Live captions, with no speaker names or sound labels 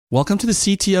Welcome to the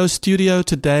CTO studio.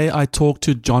 Today I talk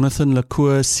to Jonathan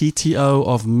Lacour, CTO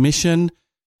of Mission,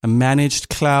 a managed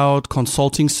cloud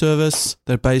consulting service.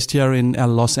 They're based here in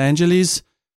Los Angeles.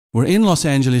 We're in Los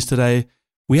Angeles today.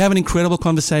 We have an incredible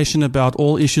conversation about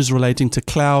all issues relating to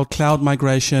cloud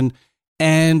migration,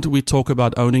 and we talk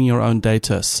about owning your own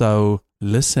data. So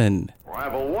listen. I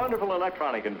have a wonderful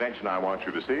electronic invention I want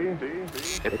you to see.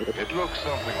 It looks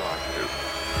something like this.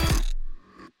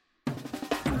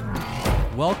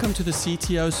 Welcome to the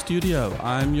CTO studio.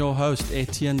 I'm your host,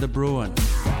 Etienne de Bruin. The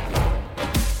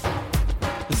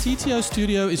CTO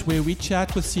studio is where we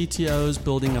chat with CTOs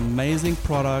building amazing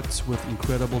products with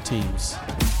incredible teams.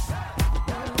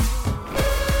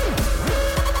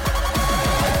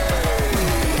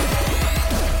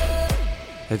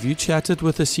 Have you chatted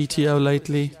with a CTO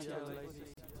lately?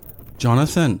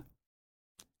 Jonathan.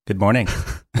 Good morning.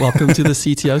 Welcome to the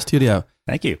CTO studio.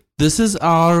 Thank you. This is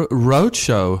our road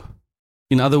show.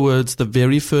 In other words, the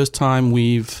very first time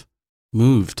we've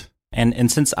moved.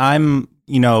 And since I'm,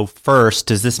 first,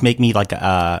 does this make me like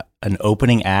an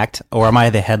opening act, or am I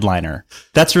the headliner?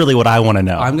 That's really what I want to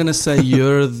know. I'm going to say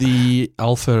you're the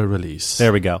alpha release.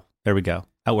 There we go. That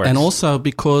works. And also,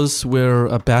 because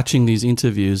we're batching these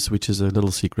interviews, which is a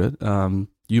little secret,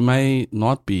 you may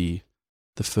not be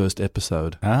the first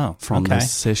episode from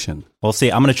this session. We'll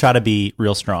see. I'm going to try to be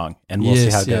real strong, and we'll see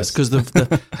how it goes. Yes, because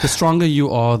the stronger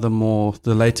you are, the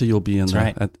later you'll be in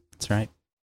there. That's right.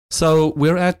 So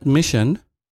we're at Mission.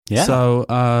 Yeah. So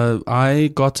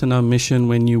I got to know Mission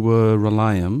when you were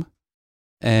Relium,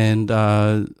 and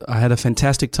I had a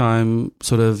fantastic time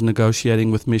sort of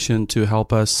negotiating with Mission to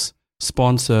help us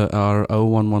sponsor our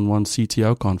 0111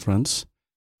 CTO conference.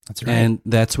 That's right. And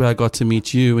that's where I got to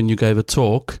meet you, and you gave a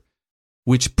talk,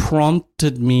 which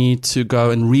prompted me to go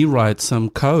and rewrite some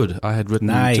code I had written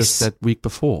just that week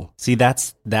before. See,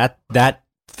 that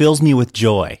fills me with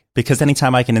joy, because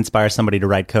anytime I can inspire somebody to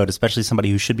write code, especially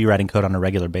somebody who should be writing code on a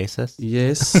regular basis.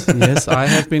 Yes, I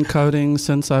have been coding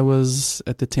since I was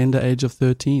at the tender age of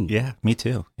 13. Yeah, me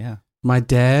too. Yeah. My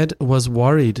dad was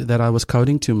worried that I was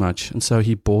coding too much, and so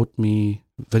he bought me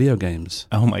video games.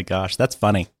 Oh my gosh, that's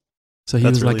funny. So he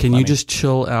was really like, can you just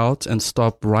chill out and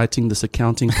stop writing this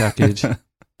accounting package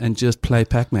and just play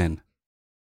Pac-Man?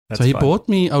 So he bought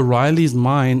me O'Reilly's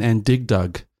Mine and Dig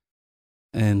Dug.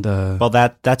 And well,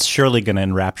 that's surely going to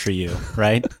enrapture you,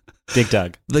 right? Dig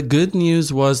Dug. The good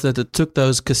news was that it took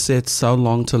those cassettes so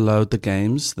long to load the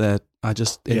games that I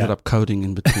just ended up coding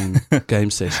in between game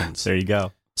sessions. There you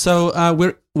go. So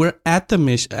we're at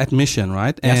Mission,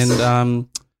 right? Yes. And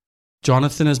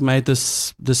Jonathan has made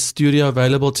this studio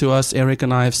available to us. Eric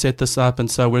and I have set this up,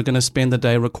 and so we're going to spend the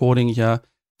day recording here.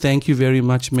 Thank you very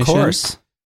much, Mission. Of course.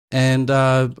 And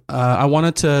I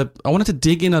wanted to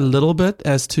dig in a little bit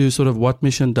as to sort of what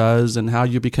Mission does and how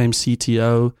you became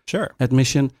CTO at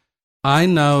Mission. I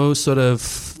know, sort of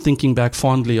thinking back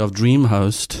fondly of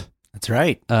DreamHost. That's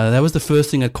right. That was the first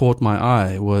thing that caught my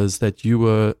eye, was that you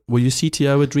were you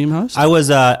CTO at DreamHost? I was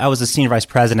a senior vice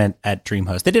president at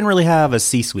DreamHost. They didn't really have a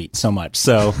C-suite so much.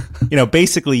 So,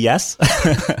 basically, yes.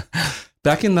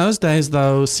 Back in those days,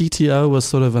 though, CTO was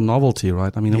sort of a novelty,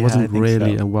 right? I mean, it wasn't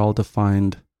really a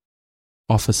well-defined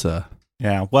officer.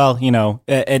 Yeah, well,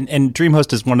 and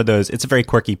DreamHost is one of those, it's a very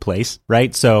quirky place,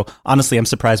 right? So honestly, I'm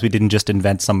surprised we didn't just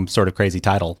invent some sort of crazy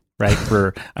title, right?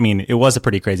 It was a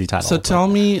pretty crazy title. So tell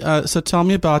me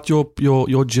about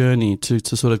your journey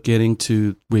to sort of getting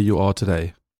to where you are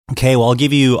today. Okay, well, I'll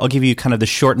give you kind of the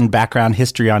shortened background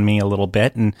history on me a little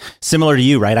bit, and similar to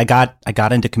you, right? I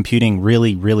got into computing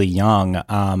really, really young.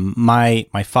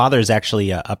 My father is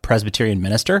actually a Presbyterian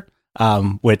minister.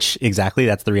 Which exactly,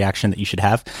 that's the reaction that you should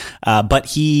have. But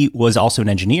he was also an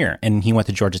engineer, and he went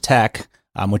to Georgia Tech,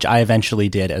 which I eventually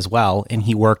did as well. And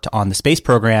he worked on the space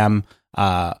program,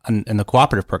 and the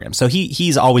cooperative program. So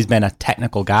he's always been a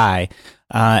technical guy.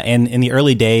 And in the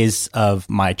early days of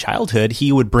my childhood,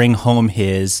 he would bring home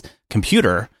his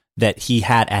computer that he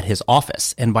had at his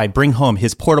office. And by bring home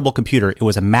his portable computer, it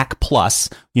was a Mac Plus,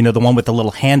 the one with the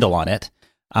little handle on it.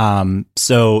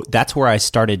 So that's where I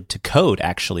started to code,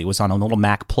 actually, was on a little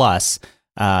Mac Plus,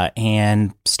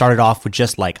 and started off with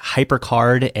just like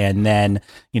HyperCard, and then,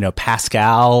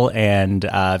 Pascal, and,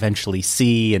 eventually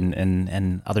C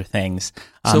and other things.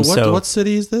 So what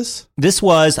city is this?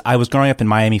 I was growing up in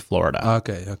Miami, Florida.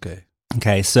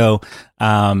 Okay. So,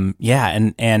 I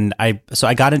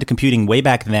got into computing way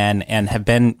back then and have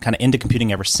been kind of into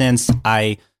computing ever since.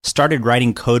 I started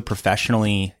writing code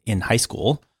professionally in high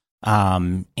school.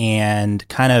 And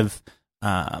kind of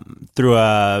through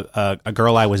a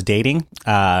girl I was dating,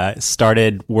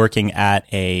 started working at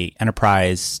a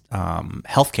enterprise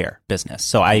healthcare business.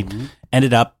 So I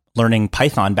ended up learning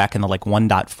Python back in the like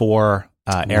 1.4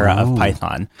 era of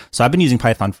Python. So I've been using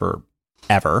Python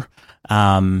forever.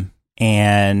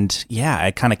 And yeah,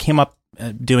 I kind of came up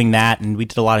doing that, and we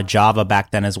did a lot of Java back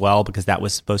then as well, because that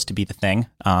was supposed to be the thing.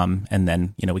 And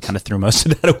then, we kind of threw most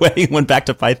of that away and went back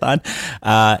to Python.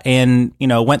 And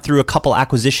went through a couple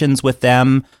acquisitions with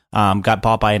them, got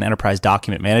bought by an enterprise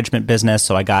document management business.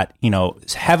 So I got,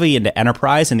 heavy into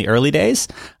enterprise in the early days.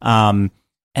 And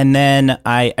then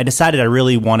I decided I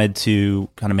really wanted to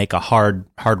kind of make a hard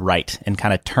right and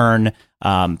kind of turn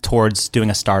towards doing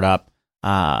a startup.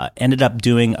 Ended up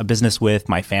doing a business with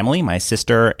my family, my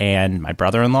sister and my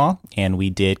brother-in-law, and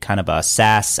we did kind of a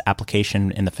SaaS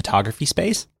application in the photography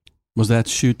space. Was that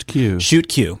ShootQ?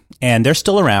 ShootQ, and they're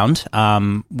still around.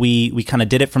 We kind of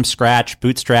did it from scratch,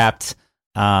 bootstrapped.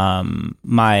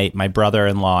 My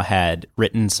brother-in-law had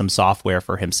written some software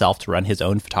for himself to run his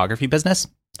own photography business,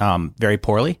 very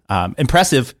poorly.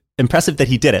 Impressive that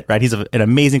he did it, right? He's an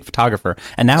amazing photographer,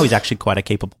 and now he's actually quite a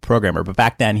capable programmer. But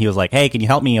back then, he was like, "Hey, can you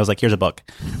help me?" I was like, "Here's a book,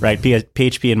 right?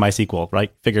 PHP and MySQL,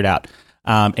 right? Figure it out."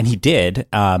 And he did,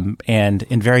 and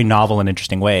in very novel and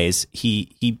interesting ways.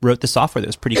 He wrote the software that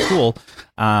was pretty cool.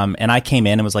 And I came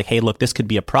in and was like, "Hey, look, this could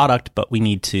be a product, but we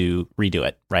need to redo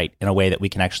it, right? In a way that we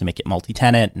can actually make it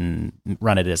multi-tenant and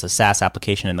run it as a SaaS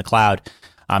application in the cloud."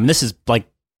 This is like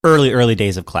early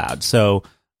days of cloud, so.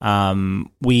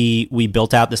 We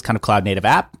built out this kind of cloud native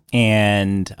app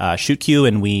and ShootQ,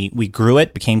 and we grew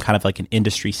it, became kind of like an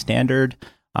industry standard,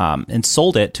 and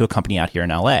sold it to a company out here in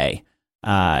LA.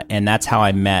 And that's how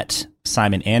I met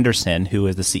Simon Anderson, who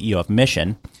is the CEO of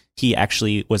Mission. He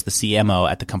actually was the CMO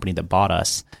at the company that bought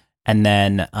us. And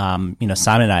then, Simon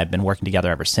and I have been working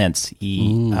together ever since.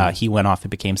 He went off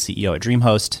and became CEO at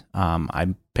DreamHost.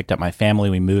 I picked up my family.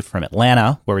 We moved from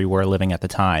Atlanta, where we were living at the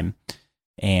time,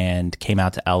 and came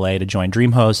out to LA to join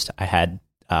DreamHost. I had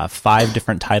 5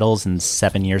 different titles in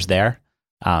 7 years there.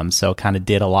 So kind of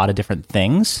did a lot of different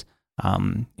things,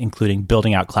 including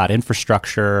building out cloud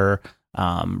infrastructure,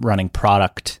 running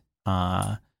product,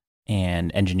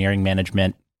 and engineering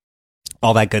management,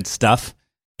 all that good stuff.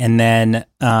 And then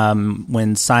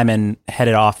when Simon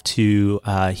headed off to,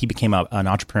 he became an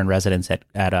entrepreneur in residence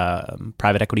at a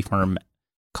private equity firm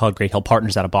called Great Hill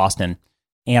Partners out of Boston.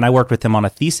 And I worked with him on a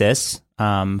thesis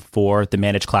for the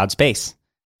managed cloud space.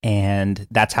 And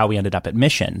that's how we ended up at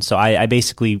Mission. So I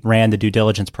basically ran the due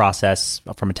diligence process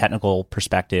from a technical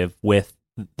perspective with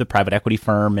the private equity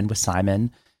firm and with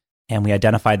Simon. And we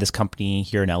identified this company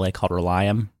here in LA called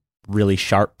Relium, really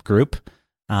sharp group,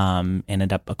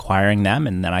 ended up acquiring them.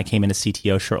 And then I came into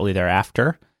CTO shortly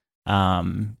thereafter.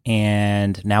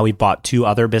 And now we bought 2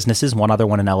 other businesses, one other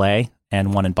one in LA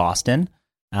and one in Boston.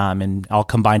 And all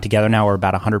combined together now we're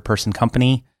about a 100-person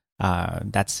company.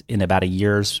 That's in about a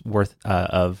year's worth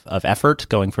of effort,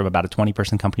 going from about a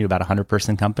 20-person company to about a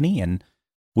 100-person company. And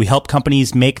we help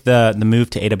companies make the move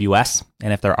to AWS.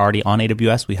 And if they're already on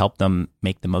AWS, we help them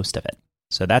make the most of it.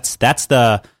 So that's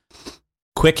the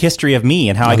quick history of me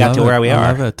and how I got to where we are.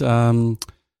 I love it.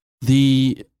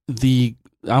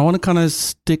 I want to kind of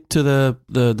stick to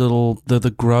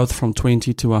the growth from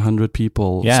 20 to 100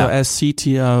 people. Yeah. So as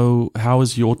CTO, how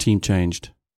has your team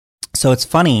changed? So it's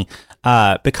funny,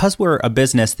 because we're a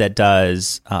business that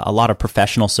does a lot of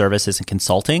professional services and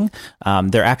consulting,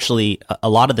 there actually a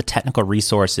lot of the technical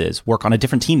resources work on a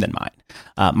different team than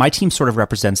mine. My team sort of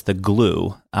represents the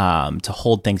glue to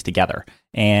hold things together.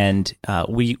 And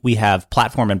we have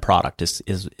platform and product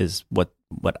is what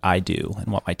I do and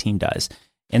what my team does.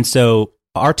 And so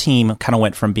our team kind of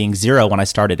went from being 0 when I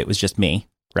started. It was just me,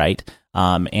 right?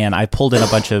 And I pulled in a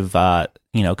bunch of,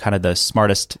 kind of the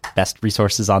smartest, best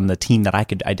resources on the team that I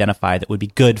could identify that would be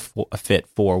good for a fit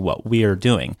for what we are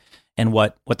doing. And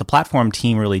what the platform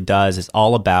team really does is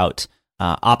all about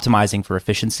optimizing for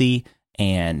efficiency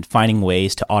and finding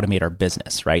ways to automate our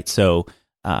business, right? So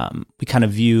we kind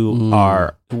of view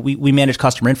we manage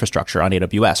customer infrastructure on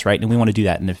AWS, right? And we want to do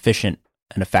that in an efficient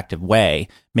and effective way,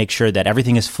 make sure that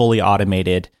everything is fully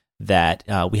automated, that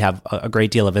we have a great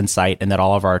deal of insight, and that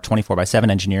all of our 24/7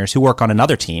 engineers who work on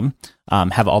another team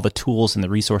have all the tools and the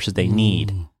resources they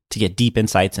need to get deep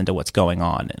insights into what's going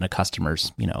on in a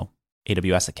customer's,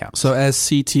 AWS account. So as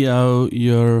CTO,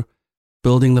 you're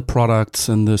building the products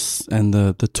and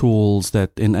the tools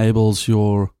that enables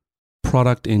your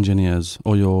product engineers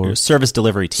or your service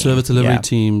delivery team.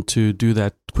 Team to do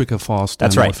that quicker, faster,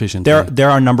 and more efficiently. They're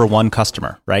our number one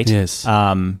customer, right? Yes.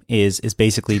 Is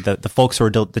basically the folks who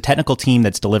are the technical team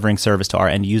that's delivering service to our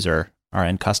end user, our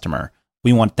end customer.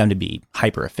 We want them to be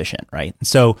hyper efficient, right? And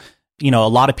so, a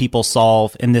lot of people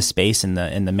solve in this space, in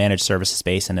the managed services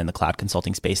space and in the cloud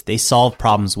consulting space, they solve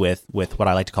problems with what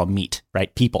I like to call meat,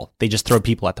 right? People. They just throw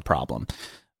people at the problem.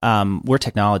 We're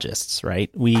technologists, right?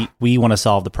 We want to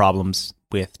solve the problems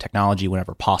with technology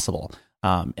whenever possible,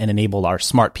 and enable our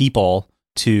smart people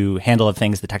to handle the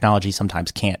things the technology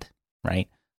sometimes can't, right?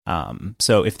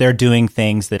 So if they're doing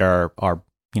things that are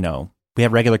we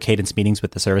have regular cadence meetings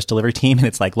with the service delivery team, and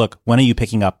it's like, look, when are you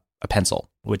picking up a pencil?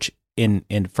 Which in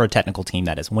for a technical team,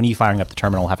 that is, when are you firing up the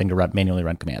terminal, having to manually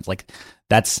run commands? Like,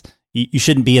 that's, you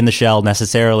shouldn't be in the shell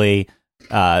necessarily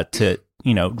to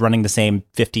running the same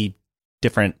 50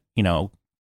 different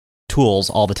tools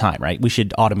all the time, right? We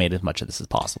should automate as much of this as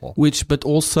possible. But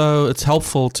also it's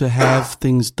helpful to have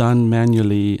things done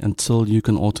manually until you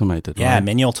can automate it. Yeah, right?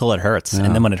 Manual till it hurts,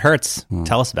 and then when it hurts,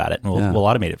 tell us about it, and we'll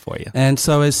automate it for you. And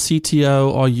so, as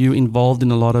CTO, are you involved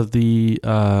in a lot of the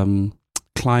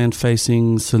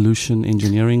client-facing solution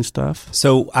engineering stuff?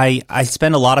 So I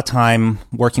spend a lot of time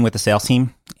working with the sales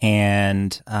team,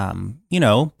 and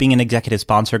being an executive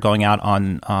sponsor, going out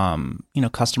on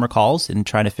customer calls and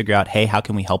trying to figure out, hey, how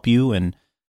can we help you? And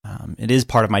it is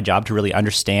part of my job to really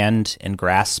understand and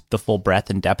grasp the full breadth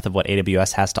and depth of what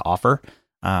AWS has to offer,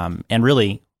 and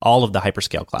really all of the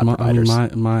hyperscale cloud providers.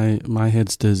 My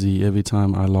head's dizzy every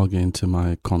time I log into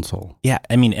my console. Yeah,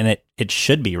 I mean, and it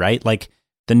should be, right? Like,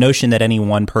 the notion that any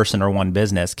one person or one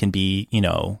business can be,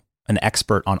 an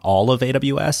expert on all of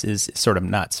AWS is sort of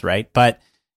nuts, right? But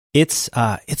it's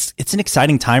an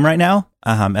exciting time right now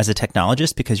as a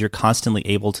technologist, because you're constantly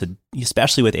able to,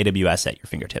 especially with AWS at your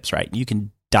fingertips, right? You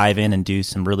can dive in and do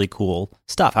some really cool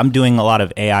stuff. I'm doing a lot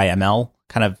of AI ML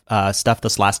kind of stuff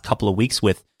this last couple of weeks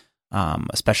with,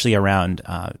 especially around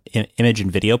image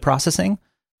and video processing.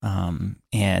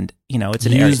 And it's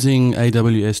an using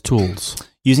AWS tools.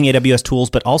 Using AWS tools,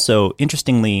 but also,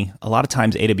 interestingly, a lot of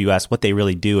times AWS, what they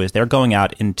really do is they're going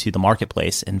out into the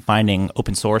marketplace and finding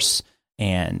open source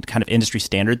and kind of industry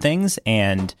standard things,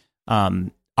 and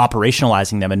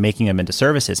operationalizing them and making them into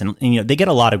services. And they get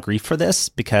a lot of grief for this,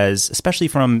 because especially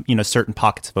from certain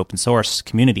pockets of open source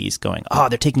communities going, oh,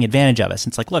 they're taking advantage of us.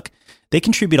 And it's like, look, they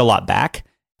contribute a lot back,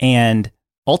 and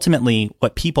ultimately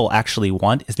what people actually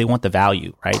want is they want the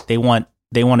value, right? They want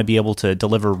to be able to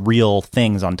deliver real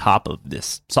things on top of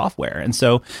this software. And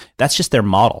so that's just their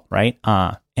model, right?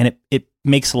 And it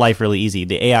makes life really easy.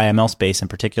 The AI ML space in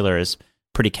particular is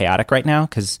pretty chaotic right now,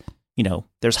 because,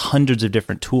 there's hundreds of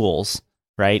different tools,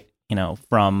 right?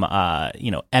 From,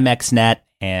 MXNet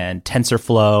and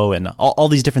TensorFlow and all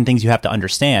these different things you have to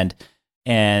understand.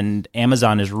 And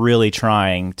Amazon is really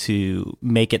trying to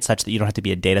make it such that you don't have to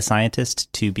be a data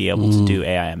scientist to be able to do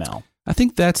AI ML. I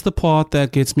think that's the part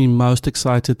that gets me most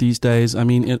excited these days. I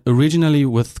mean, originally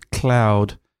with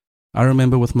cloud, I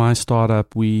remember with my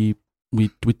startup, we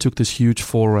took this huge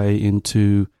foray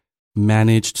into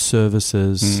managed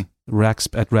services at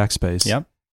Rackspace. Yep.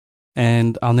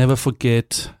 And I'll never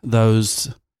forget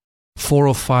those 4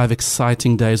 or 5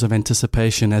 exciting days of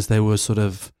anticipation as they were sort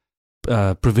of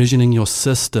provisioning your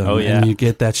system. Oh, yeah. And you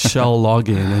get that shell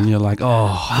login and you're like,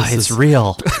 it's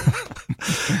real.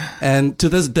 And to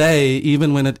this day,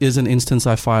 even when it is an instance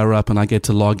I fire up and I get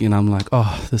to log in, I'm like,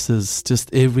 this is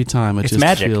just, every time it's just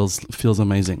magic. feels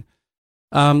amazing.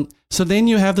 So then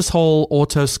you have this whole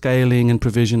auto scaling and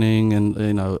provisioning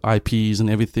and IPs and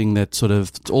everything, that sort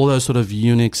of, all those sort of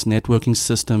Unix networking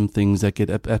system things that get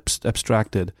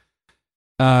abstracted.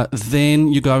 Then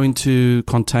you go into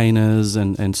containers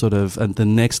and sort of the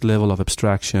next level of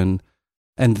abstraction.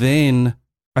 And then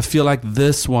I feel like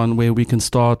this one where we can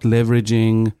start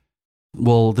leveraging,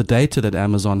 the data that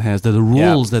Amazon has, the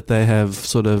rules that they have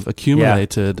sort of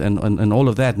accumulated and all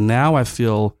of that. Now I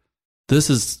feel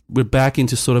we're back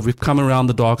into we've come around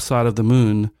the dark side of the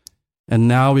moon, and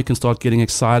now we can start getting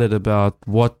excited about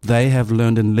what they have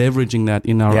learned and leveraging that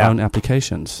in our own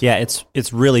applications. Yeah,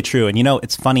 it's really true. And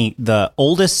it's funny, the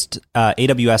oldest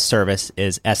AWS service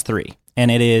is S3,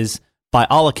 and it is, by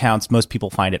all accounts, most people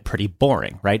find it pretty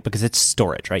boring, right? Because it's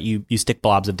storage, right? You stick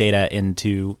blobs of data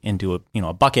into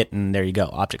a bucket, and there you go,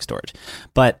 object storage.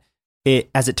 But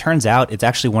as it turns out, it's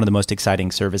actually one of the most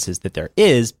exciting services that there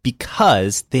is,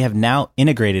 because they have now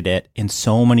integrated it in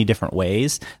so many different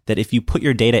ways that if you put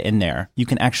your data in there, you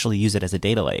can actually use it as a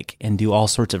data lake and do all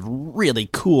sorts of really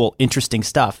cool, interesting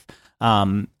stuff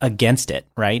against it,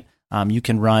 right? You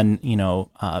can run,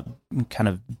 kind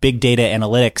of big data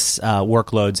analytics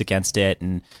workloads against it.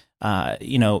 And,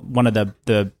 one of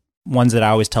the ones that I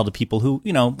always tell to people who,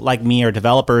 like me, are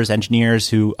developers, engineers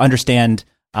who understand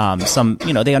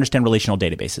they understand relational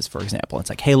databases, for example. It's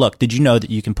like, hey, look, did you know that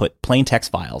you can put plain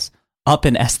text files up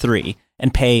in S3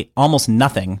 and pay almost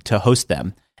nothing to host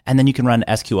them, and then you can run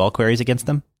SQL queries against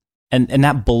them. And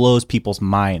that blows people's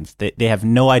minds. They have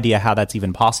no idea how that's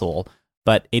even possible,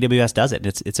 but AWS does it.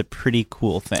 It's a pretty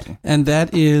cool thing. And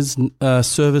that is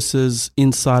services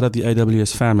inside of the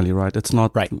AWS family, right? It's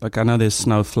not right. Like I know there's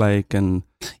Snowflake and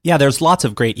yeah, there's lots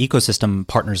of great ecosystem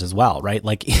partners as well, right?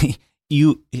 Like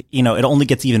you know, it only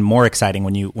gets even more exciting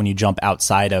when you jump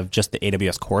outside of just the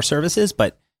AWS core services,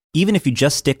 but even if you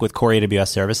just stick with core AWS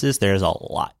services, there's a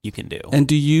lot you can do. And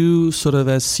do you sort of,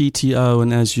 as CTO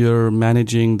and as you're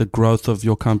managing the growth of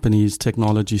your company's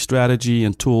technology strategy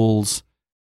and tools,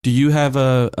 do you have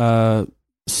are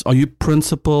you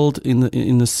principled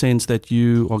in the sense that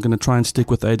you are going to try and stick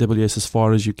with AWS as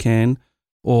far as you can?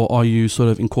 Or are you sort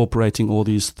of incorporating all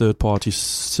these third-party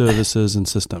services and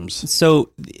systems? So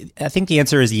I think the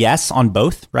answer is yes on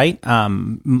both, right?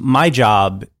 My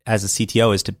job as a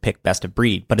CTO is to pick best of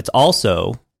breed, but it's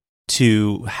also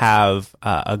to have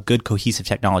a good cohesive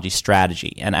technology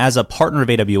strategy. And as a partner of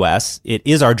AWS, it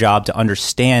is our job to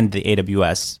understand the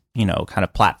AWS, kind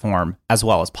of platform as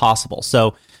well as possible.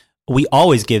 So we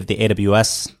always give the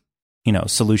AWS,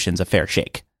 solutions a fair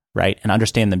shake, right? And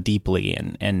understand them deeply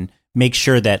and make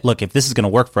sure that, look, if this is going to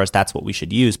work for us, that's what we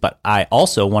should use. But I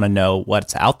also want to know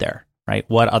what's out there, right?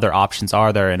 What other options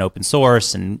are there in open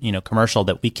source and, commercial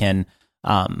that we can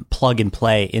plug and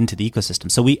play into the ecosystem.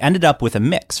 So we ended up with a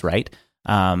mix, right?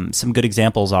 Some good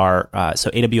examples are, so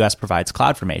AWS provides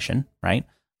CloudFormation, right?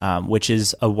 Which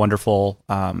is a wonderful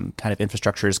kind of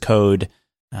infrastructure as code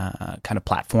kind of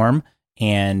platform.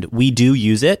 And we do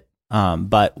use it.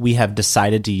 But we have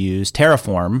decided to use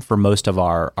Terraform for most of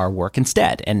our work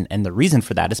instead. And the reason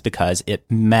for that is because it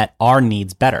met our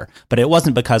needs better. But it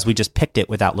wasn't because we just picked it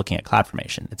without looking at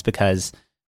CloudFormation. It's because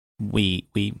we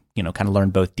kind of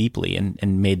learned both deeply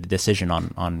and made the decision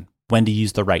on when to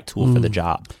use the right tool for the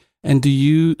job. And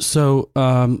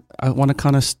I want to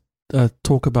kind of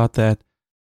talk about that.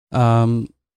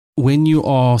 When you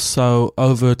are so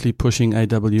overtly pushing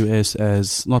AWS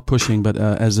as not pushing, but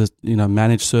as a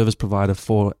managed service provider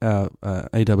for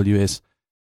AWS,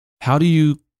 how do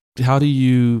you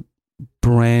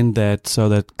brand that so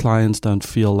that clients don't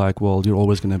feel like, well, you're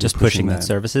always going to be just pushing that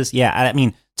services? Yeah, I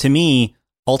mean, to me,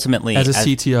 ultimately, as a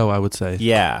CTO, I would say,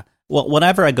 yeah. Well,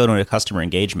 whenever I go to a customer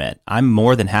engagement, I'm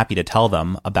more than happy to tell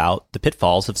them about the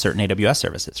pitfalls of certain AWS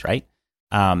services, right?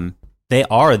 They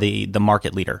are the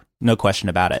market leader, no question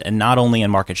about it. And not only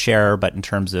in market share, but in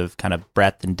terms of kind of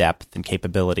breadth and depth and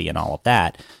capability and all of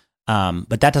that.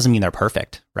 But that doesn't mean they're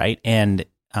perfect, right? And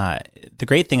the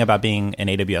great thing about being an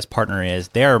AWS partner is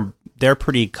they're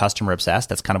pretty customer obsessed.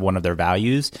 That's kind of one of their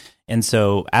values. And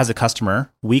so as a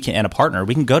customer, and a partner,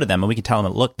 we can go to them and we can tell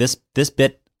them, look, this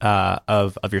bit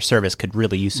of your service could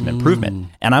really use some improvement.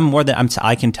 And I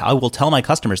will tell my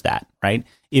customers that, right?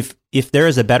 If there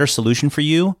is a better solution for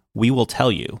you, we will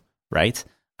tell you, right?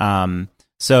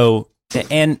 So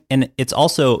it's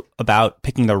also about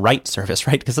picking the right service,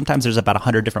 right? Because sometimes there's about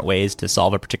 100 different ways to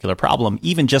solve a particular problem,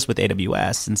 even just with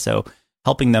AWS. And so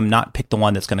helping them not pick the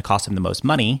one that's going to cost them the most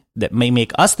money, that may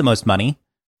make us the most money,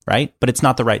 right? But it's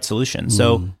not the right solution.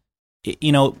 So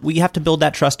we have to build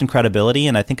that trust and credibility.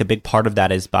 And I think a big part of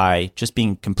that is by just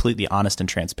being completely honest and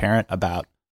transparent about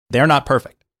they're not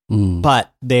perfect,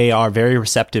 but they are very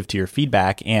receptive to your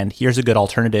feedback. And here's a good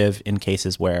alternative in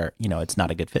cases where, it's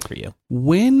not a good fit for you.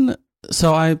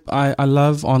 So I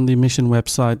love on the Mission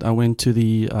website, I went to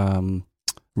the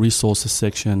resources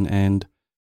section and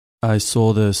I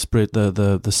saw the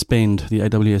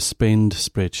AWS spend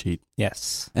spreadsheet.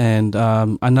 Yes. And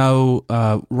I know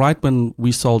right when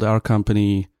we sold our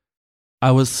company,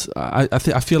 I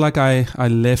feel like I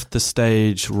left the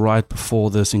stage right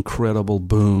before this incredible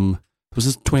boom. It was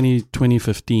just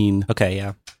 2015. Okay,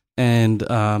 yeah. And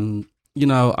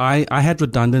I had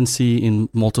redundancy in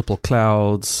multiple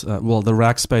clouds. The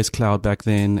Rackspace cloud back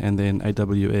then, and then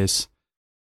AWS.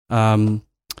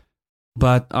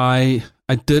 But I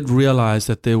did realize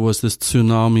that there was this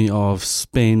tsunami of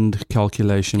spend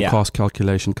calculation, cost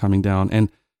calculation coming down, and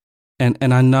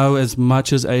I know as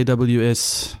much as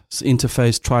AWS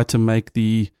interface tried to make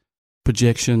the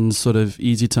projections sort of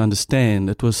easy to understand,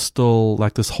 it was still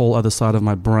like this whole other side of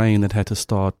my brain that had to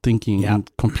start thinking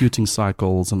and computing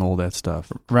cycles and all that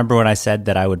stuff. Remember when I said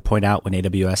that I would point out when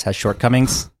AWS has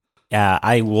shortcomings?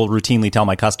 I will routinely tell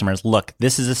my customers, look,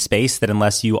 this is a space that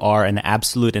unless you are an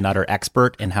absolute and utter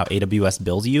expert in how AWS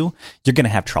bills you, you're going to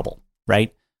have trouble,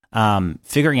 right?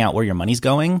 Figuring out where your money's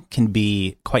going can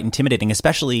be quite intimidating,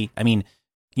 especially,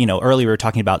 earlier we were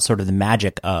talking about sort of the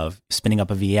magic of spinning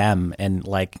up a VM and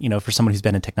for someone who's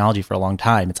been in technology for a long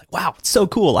time, it's like, wow, it's so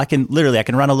cool. I can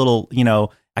run a little,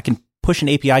 I can push an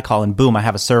API call and boom, I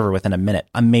have a server within a minute.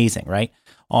 Amazing, right?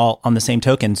 all on the same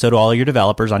token, so do all your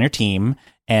developers on your team,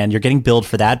 and you're getting billed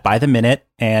for that by the minute.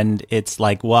 And it's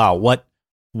like, wow, what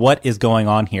is going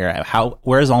on here?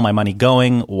 Where is all my money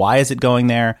going? Why is it going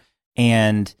there?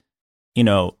 And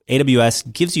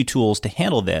AWS gives you tools to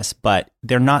handle this, but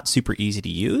they're not super easy to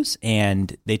use,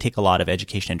 and they take a lot of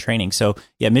education and training. So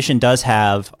yeah, Mission does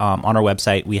have on our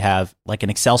website, we have like an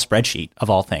Excel spreadsheet of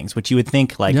all things, which you would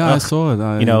think like, I saw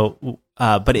it.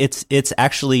 But it's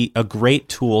actually a great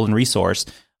tool and resource.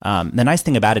 The nice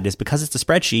thing about it is because it's a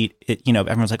spreadsheet,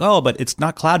 everyone's like, oh, but it's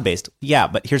not cloud-based. Yeah,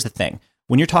 but here's the thing.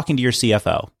 When you're talking to your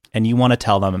CFO and you want to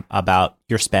tell them about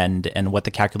your spend and what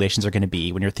the calculations are going to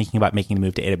be when you're thinking about making the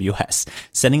move to AWS,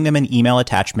 sending them an email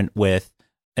attachment with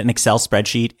an Excel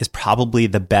spreadsheet is probably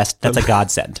the best. That's a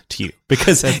godsend to you,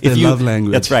 because if you love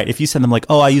language. That's right. If you send them like,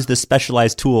 oh, I use this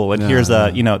specialized tool and here's no,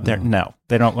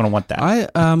 they don't want to want that.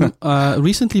 I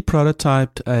recently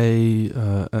prototyped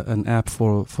an app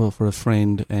for a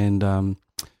friend, and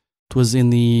it was in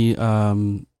the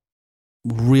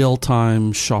real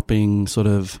time shopping sort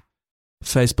of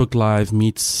Facebook Live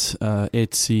meets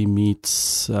Etsy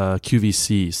meets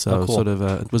QVC. So cool. sort of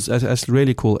it was a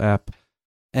really cool app.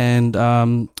 And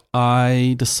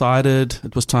I decided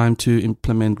it was time to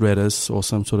implement Redis or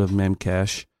some sort of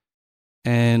Memcache.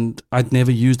 And I'd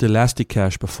never used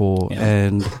Elasticache before,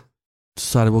 and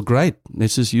decided, well, great,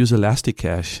 let's just use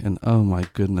Elasticache. And oh my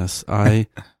goodness, I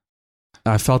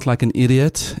felt like an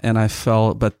idiot,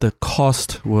 but the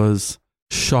cost was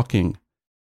shocking.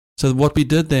 So what we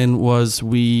did then was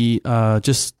we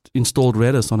just installed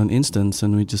Redis on an instance,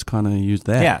 and we just kind of used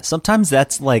that. Yeah, sometimes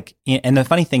that's like, and the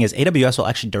funny thing is AWS will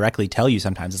actually directly tell you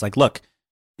sometimes. It's like, look,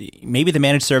 maybe the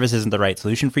managed service isn't the right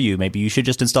solution for you. Maybe you should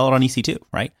just install it on EC2,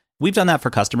 right? We've done that for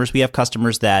customers. We have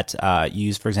customers that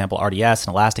use, for example, RDS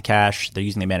and Elasticache. They're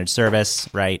using the managed service,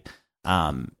 right?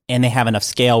 And they have enough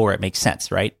scale where it makes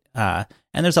sense, right? And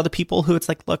there's other people who it's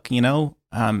like, look,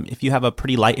 if you have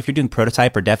if you're doing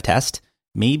prototype or dev test,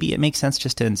 maybe it makes sense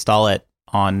just to install it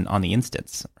on the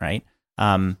instance, right?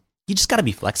 You just got to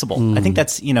be flexible. I think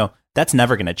that's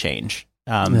never going to change.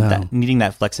 Needing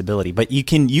that flexibility, but you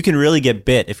can really get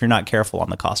bit if you're not careful on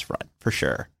the cost front, for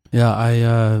sure. Yeah,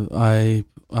 I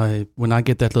when I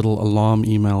get that little alarm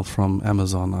email from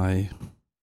Amazon,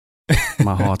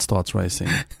 my heart starts racing.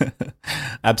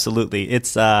 Absolutely,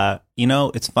 it's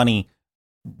it's funny.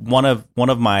 One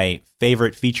of my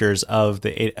favorite features of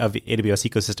the AWS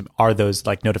ecosystem are those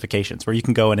like notifications where you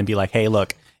can go in and be like, hey,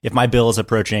 look, if my bill is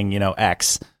approaching,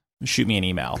 X, shoot me an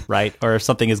email, right? Or if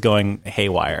something is going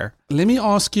haywire. Let me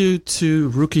ask you 2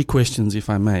 rookie questions, if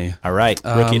I may. All right,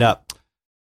 rookie it up.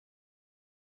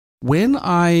 When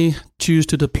I choose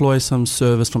to deploy some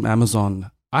service from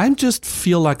Amazon, I just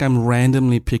feel like I'm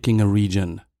randomly picking a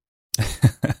region.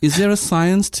 Is there a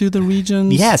science to the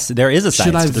regions? Yes, there is a science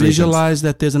to the regions. Should I visualize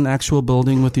that there's an actual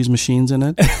building with these machines in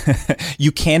it?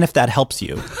 You can if that helps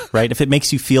you, right? If it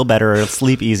makes you feel better or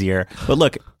sleep easier. But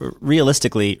look,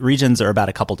 realistically, regions are about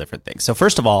a couple different things. So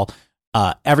first of all,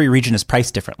 every region is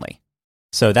priced differently.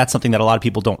 So that's something that a lot of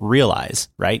people don't realize,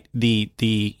 right?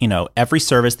 Every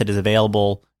service that is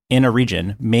available in a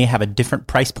region may have a different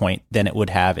price point than it would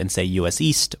have in, say, US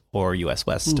East or US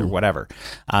West or whatever.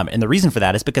 And the reason for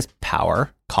that is because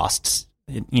power costs,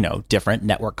 different,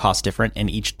 network costs different in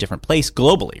each different place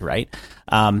globally, right?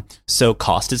 So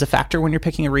cost is a factor when you're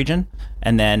picking a region.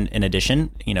 And then in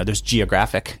addition, there's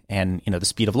geographic and, the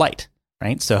speed of light,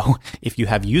 right? So if you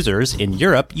have users in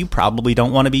Europe, you probably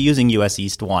don't want to be using US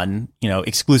East 1,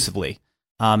 exclusively.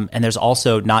 And there's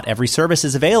also not every service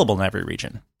is available in every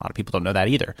region. A lot of people don't know that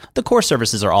either. The core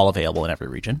services are all available in every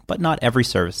region, but not every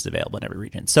service is available in every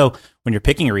region. So when you're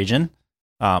picking a region,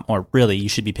 or really you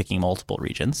should be picking multiple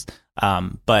regions,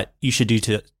 but you should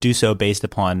do so based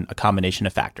upon a combination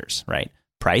of factors, right?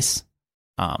 Price,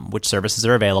 which services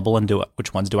are available and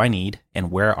which ones do I need, and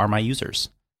where are my users?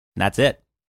 And that's it.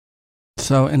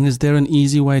 So, and is there an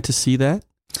easy way to see that?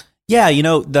 Yeah,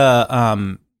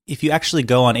 if you actually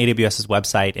go on AWS's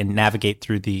website and navigate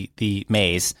through the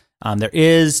maze,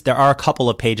 there are a couple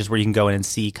of pages where you can go in and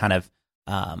see kind of,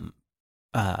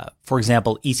 for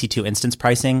example, EC2 instance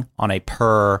pricing on a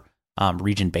per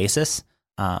region basis.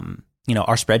 Our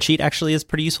spreadsheet actually is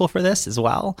pretty useful for this as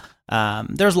well.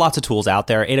 There's lots of tools out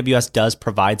there. AWS does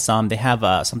provide some. They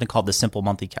have something called the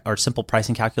simple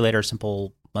pricing calculator,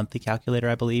 simple monthly calculator,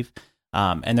 I believe.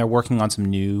 And they're working on some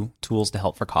new tools to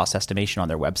help for cost estimation on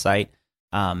their website.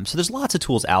 So there's lots of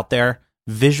tools out there.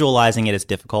 Visualizing it is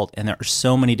difficult, and there are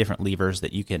so many different levers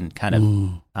that you can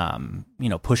kind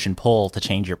of, push and pull to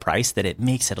change your price that it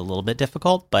makes it a little bit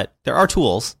difficult. But there are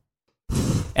tools,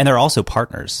 and there are also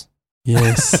partners.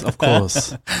 Yes, of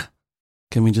course.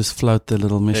 Can we just float the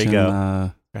little mission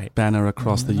banner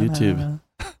across the YouTube.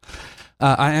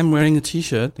 I am wearing a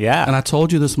T-shirt. Yeah. And I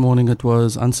told you this morning it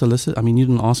was unsolicited. I mean, you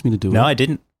didn't ask me to do it. No, I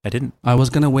didn't. I was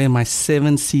going to wear my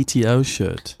 7 CTO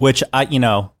shirt. Which,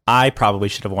 I probably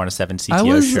should have worn a 7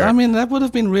 CTO shirt. I mean, that would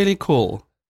have been really cool.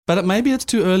 But maybe it's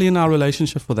too early in our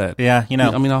relationship for that. Yeah,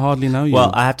 I mean, I hardly know you.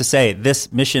 Well, I have to say,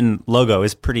 this Mission logo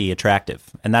is pretty attractive.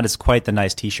 And that is quite the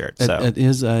nice T-shirt. So It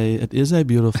is a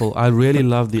beautiful, I really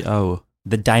love the O.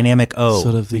 The dynamic O,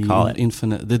 sort of we call it.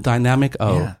 The dynamic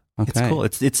O. Yeah. Okay. It's cool.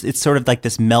 It's sort of like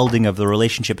this melding of the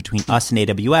relationship between us and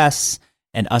AWS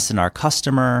and us and our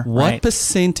customer. What right?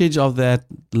 percentage of that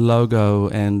logo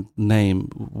and name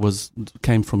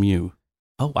came from you?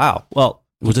 Oh wow! Well,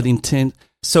 was it intent?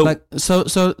 So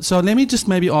let me just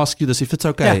maybe ask you this, if it's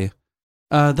okay.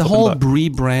 Yeah. The whole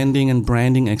rebranding and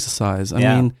branding exercise. I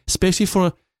mean,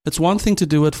 especially it's one thing to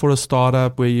do it for a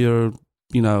startup where you're,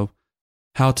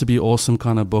 how to be awesome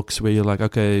kind of books where you're like,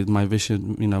 okay, my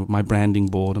vision, my branding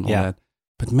board and all that.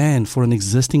 But man, for an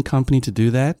existing company to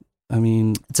do that, I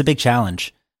mean, it's a big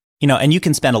challenge, and you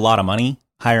can spend a lot of money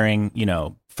hiring,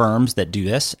 firms that do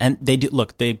this, and they do.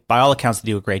 Look, by all accounts, they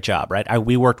do a great job, right?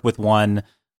 We worked with one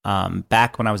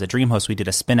back when I was at DreamHost. We did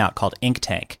a spin out called Ink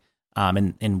Tank,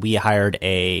 and we hired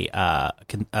a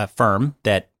firm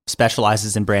that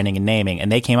specializes in branding and naming,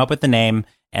 and they came up with the name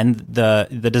and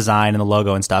the design and the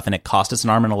logo and stuff, and it cost us an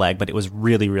arm and a leg, but it was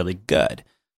really, really good.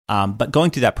 But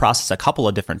going through that process a couple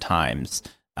of different times,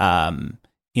 when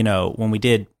we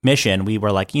did Mission, we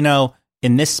were like,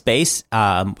 in this space,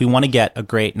 we want to get a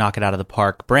great knock it out of the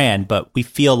park brand, but we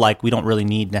feel like we don't really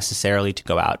need necessarily to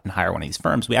go out and hire one of these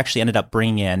firms. We actually ended up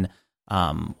bringing in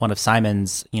one of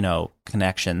Simon's,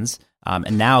 connections,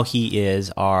 and now he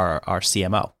is our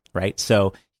CMO, right? So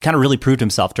he kind of really proved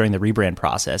himself during the rebrand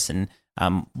process, and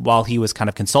while he was kind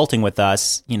of consulting with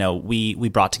us, we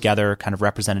brought together kind of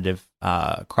representative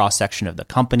cross section of the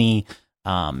company,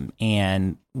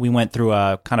 and we went through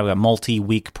a kind of a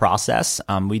multi-week process.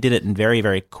 We did it in very,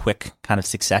 very quick kind of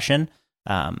succession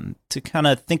to kind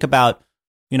of think about,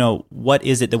 what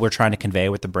is it that we're trying to convey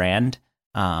with the brand.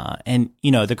 And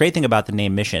the great thing about the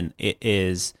name Mission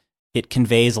is it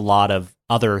conveys a lot of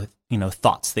other,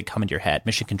 thoughts that come into your head.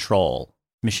 Mission control,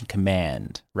 mission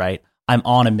command, right? I'm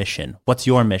on a mission. What's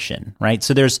your mission, right?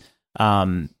 So there's,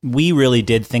 we really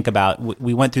did think about,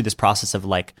 we went through this process of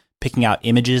like picking out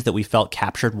images that we felt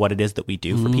captured what it is that we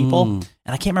do for people. And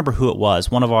I can't remember who it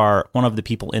was. One of the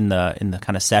people in the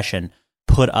kind of session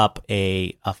put up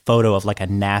a photo of like a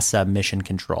NASA mission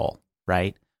control,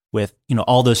 right? With,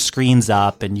 all those screens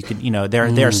up, and you can,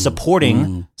 they're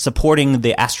supporting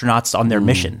the astronauts on their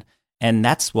mission. And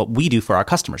that's what we do for our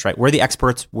customers, right? We're the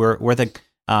experts. We're the,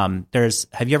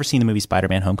 have you ever seen the movie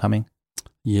Spider-Man: Homecoming?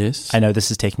 Yes. I know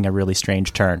this is taking a really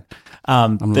strange turn.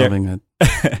 I'm loving it.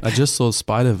 I just saw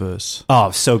Spider-Verse.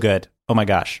 Oh, so good. Oh my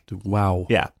gosh. Wow.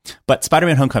 Yeah. But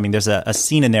Spider-Man: Homecoming, there's a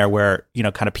scene in there where,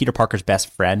 kind of Peter Parker's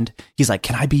best friend, he's like,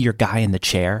 "Can I be your guy in the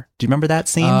chair?" Do you remember that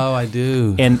scene? Oh, I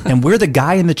do. And we're the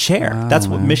guy in the chair. Wow, that's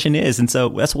what Mission is. And so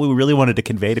that's what we really wanted to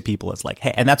convey to people. It's like,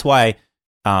 hey, and that's why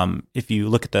if you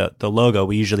look at the logo,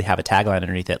 we usually have a tagline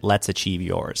underneath it, "Let's achieve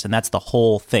yours." And that's the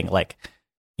whole thing. Like,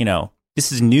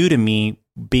 this is new to me,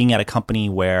 being at a company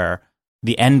where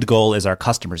the end goal is our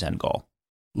customer's end goal,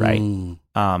 right?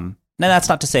 Now, that's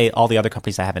not to say all the other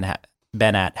companies I haven't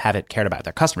been at haven't cared about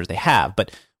their customers. They have,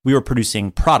 but we were producing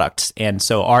products, and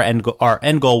so our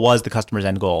end goal was the customer's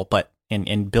end goal, but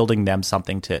in building them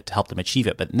something to help them achieve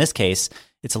it. But in this case,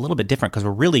 it's a little bit different because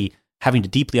we're really having to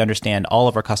deeply understand all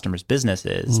of our customers'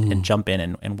 businesses and jump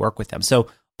in and work with them. So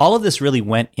all of this really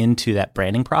went into that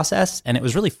branding process, and it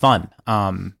was really fun.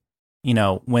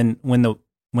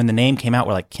 When the name came out,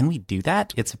 we're like, can we do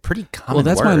that? It's a pretty common word.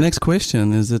 Well, that's my next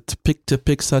question. Is it to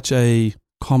pick such a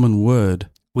common word?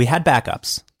 We had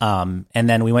backups. And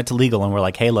then we went to legal and we're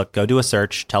like, hey, look, go do a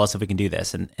search. Tell us if we can do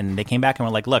this. And they came back and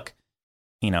were like, look,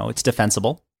 it's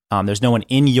defensible. There's no one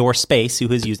in your space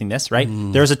who is using this, right?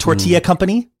 There's a tortilla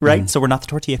company, right? So we're not the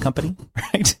tortilla company,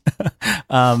 right?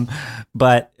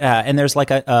 But there's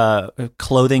like a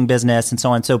clothing business and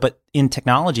so on. So, but in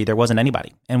technology, there wasn't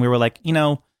anybody. And we were like,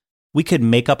 we could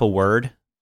make up a word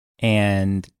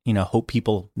and, hope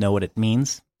people know what it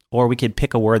means, or we could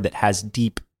pick a word that has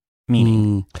deep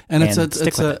meaning. And it's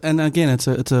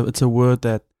a word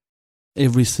that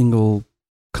every single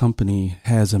company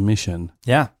has a mission.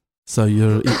 Yeah. So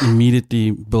you're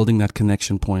immediately building that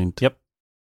connection point. Yep.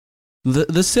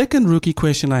 The second rookie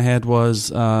question I had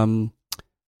was around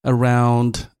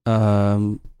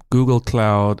Google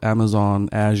Cloud, Amazon,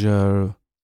 Azure,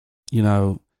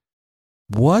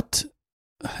 what,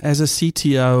 as a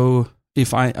CTO,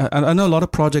 if I know a lot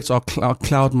of projects are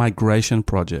cloud migration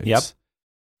projects. Yep.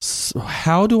 So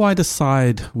how do I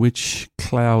decide which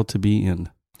cloud to be in?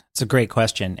 It's a great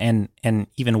question, and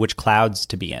even which clouds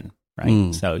to be in,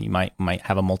 right? So you might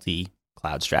have a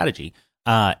multi-cloud strategy,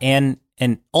 and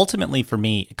ultimately for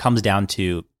me, it comes down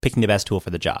to picking the best tool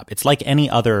for the job. It's like any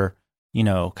other,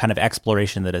 kind of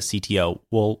exploration that a CTO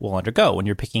will undergo when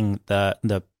you're picking the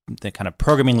kind of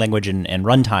programming language and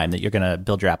runtime that you're going to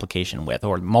build your application with,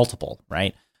 or multiple,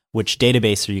 right? Which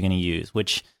database are you going to use?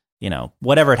 Which,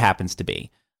 whatever it happens to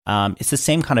be. It's the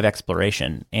same kind of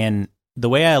exploration. And the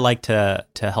way I like to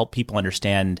help people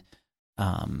understand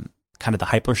kind of the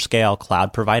hyperscale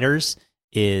cloud providers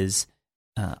is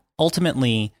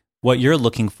ultimately what you're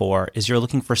looking for is you're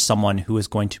looking for someone who is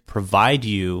going to provide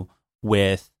you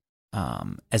with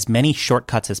as many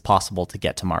shortcuts as possible to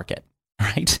get to market,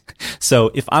 right?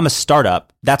 So if I'm a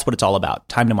startup, that's what it's all about,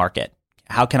 time to market.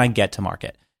 How can I get to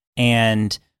market?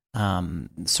 And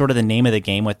sort of the name of the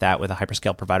game with that, with the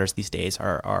hyperscale providers these days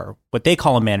are what they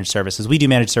call them managed services. We do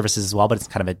managed services as well, but it's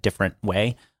kind of a different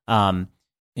way. A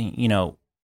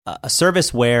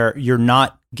service where you're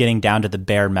not getting down to the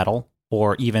bare metal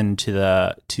or even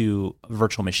to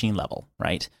virtual machine level,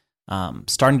 right?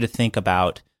 Starting to think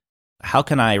about how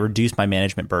can I reduce my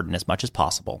management burden as much as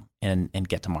possible and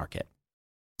get to market.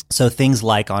 So things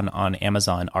like on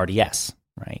Amazon RDS,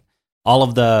 right? All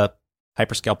of the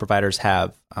hyperscale providers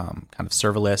have kind of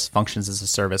serverless, functions as a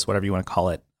service, whatever you want to call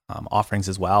it, offerings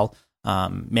as well.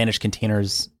 Managed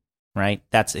containers, right?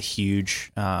 That's a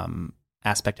huge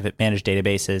aspect of it, managed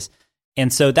databases.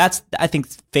 And so I think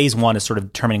phase one is sort of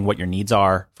determining what your needs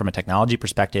are from a technology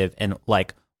perspective and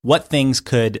like what things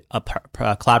could a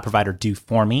cloud provider do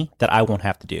for me that I won't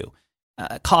have to do.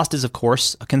 Cost is, of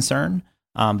course, a concern.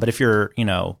 But if you're,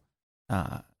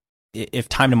 if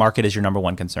time to market is your number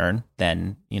one concern,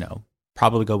 then,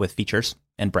 probably go with features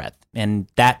and breadth. And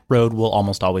that road will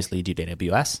almost always lead you to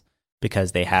AWS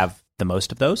because they have the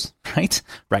most of those, right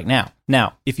now.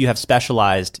 Now, if you have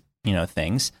specialized,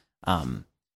 things,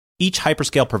 each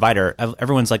hyperscale provider,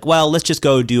 everyone's like, well, let's just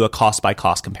go do a cost by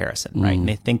cost comparison, right? And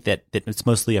they think that it's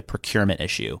mostly a procurement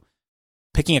issue.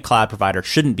 Picking a cloud provider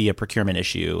shouldn't be a procurement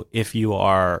issue if you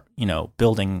are,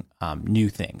 building new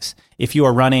things. If you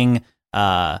are running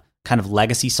kind of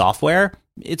legacy software,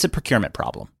 it's a procurement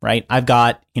problem, right? I've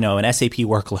got, an SAP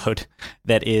workload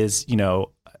that is,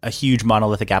 a huge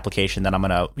monolithic application that I'm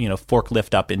going to,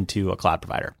 forklift up into a cloud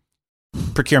provider.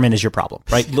 Procurement is your problem,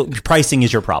 right? Pricing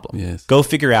is your problem. Yes. Go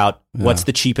figure out what's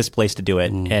the cheapest place to do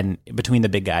it and between the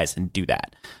big guys and do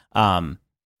that. And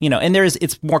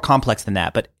it's more complex than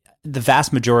that, but the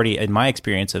vast majority, in my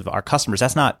experience of our customers,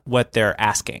 that's not what they're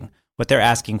asking. What they're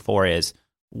asking for is,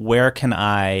 where can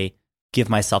I give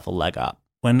myself a leg up?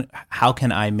 How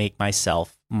can I make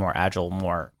myself more agile,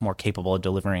 more capable of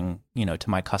delivering, to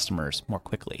my customers more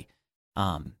quickly?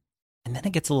 And then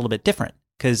it gets a little bit different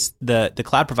because the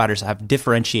cloud providers have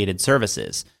differentiated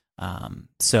services.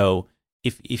 So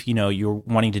if you're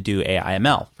wanting to do AI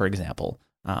ML, for example,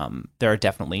 there are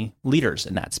definitely leaders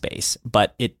in that space,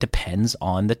 but it depends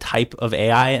on the type of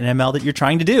AI and ML that you're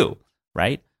trying to do,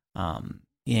 right?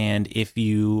 And if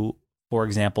you, for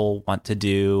example, want to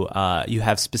do, you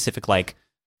have specific like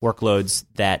workloads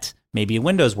that maybe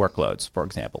Windows workloads, for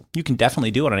example, you can definitely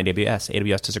do it on AWS.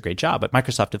 AWS does a great job, but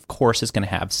Microsoft, of course, is going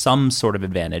to have some sort of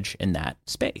advantage in that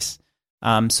space.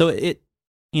 So it,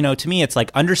 to me, it's like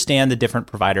understand the different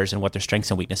providers and what their strengths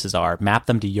and weaknesses are, map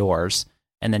them to yours,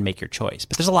 and then make your choice.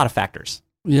 But there's a lot of factors.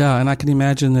 Yeah, and I can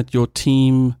imagine that your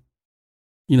team,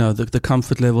 the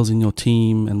comfort levels in your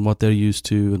team and what they're used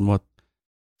to and what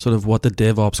the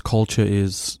DevOps culture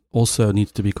is also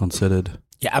needs to be considered.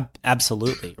 Yeah,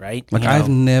 absolutely, right? Like I've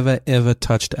never ever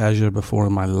touched Azure before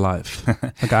in my life.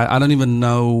 Like I don't even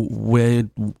know where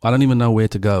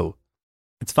to go.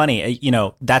 It's funny,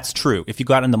 that's true. If you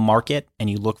go out in the market and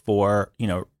you look for,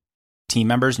 team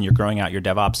members and you're growing out your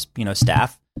DevOps,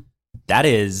 staff, that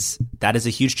is a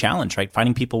huge challenge, right?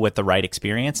 Finding people with the right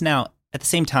experience. Now, at the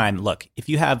same time, look, if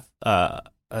you have,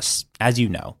 as you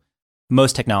know,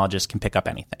 most technologists can pick up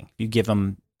anything if you give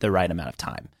them the right amount of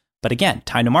time. But again,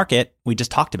 time to market, we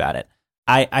just talked about it.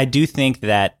 I do think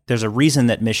that there's a reason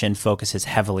that Mission focuses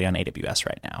heavily on AWS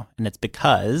right now, and it's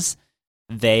because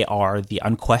they are the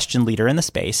unquestioned leader in the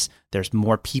space. There's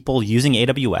more people using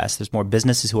AWS. There's more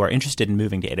businesses who are interested in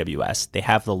moving to AWS. They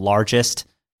have the largest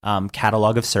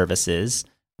catalog of services.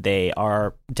 They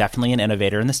are definitely an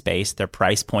innovator in the space. Their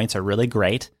price points are really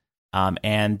great,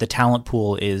 and the talent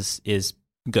pool is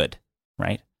good,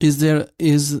 right?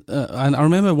 And I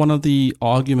remember one of the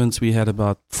arguments we had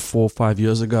about 4 or 5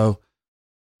 years ago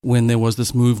when there was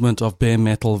this movement of bare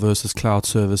metal versus cloud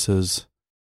services.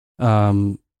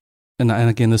 And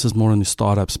again, this is more in the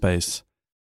startup space.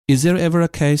 is there ever a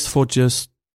case for just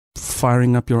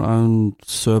firing up your own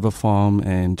server farm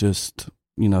and just,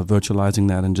 virtualizing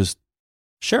that and just...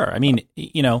 Sure. I mean,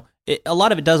 a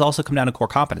lot of it does also come down to core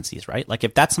competencies, right? Like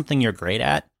if that's something you're great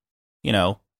at,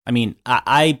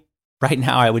 I right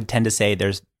now I would tend to say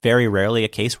there's very rarely a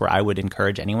case where I would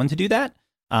encourage anyone to do that.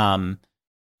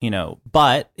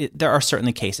 But there are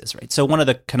certainly cases, right? So one of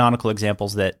the canonical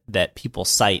examples that people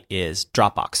cite is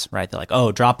Dropbox, right? They're like,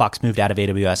 oh, Dropbox moved out of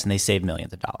AWS and they saved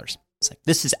millions of dollars. It's like,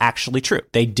 this is actually true.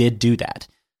 They did do that.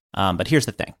 But here's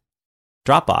the thing.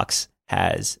 Dropbox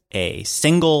has a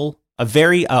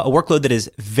workload that is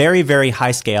very, very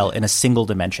high scale in a single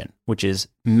dimension, which is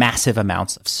massive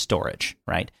amounts of storage,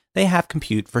 right? They have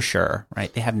compute for sure,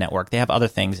 right? They have network. They have other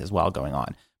things as well going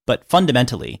on. But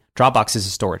fundamentally, Dropbox is a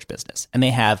storage business, and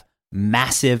they have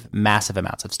massive, massive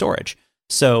amounts of storage.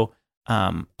 So,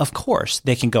 of course,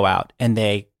 they can go out and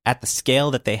at the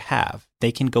scale that they have,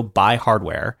 they can go buy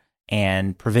hardware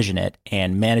and provision it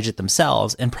and manage it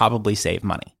themselves and probably save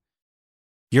money.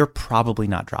 You're probably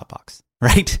not Dropbox,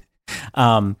 right?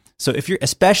 So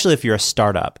especially if you're a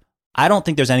startup, I don't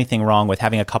think there's anything wrong with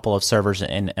having a couple of servers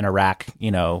in a rack,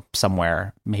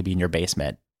 somewhere, maybe in your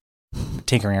basement,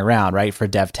 tinkering around, right, for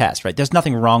dev test, right? There's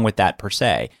nothing wrong with that per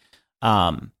se.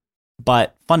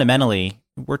 But fundamentally,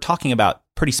 we're talking about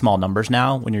pretty small numbers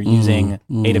now when you're using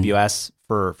AWS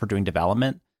for doing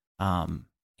development.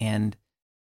 And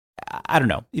I don't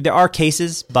know. There are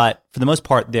cases, but for the most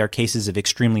part, there are cases of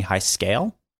extremely high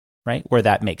scale, right, where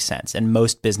that makes sense. And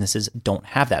most businesses don't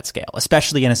have that scale,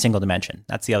 especially in a single dimension.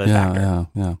 That's the other factor.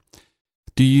 Yeah.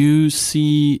 Do you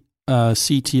see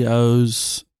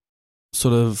CTOs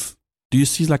sort of... Do you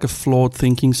see like a flawed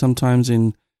thinking sometimes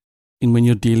in when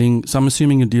you're dealing? So I'm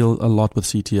assuming you deal a lot with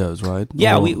CTOs, right?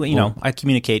 Yeah, I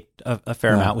communicate a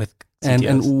fair amount with CTOs.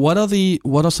 And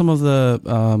what are some of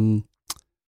the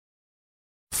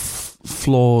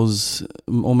flaws,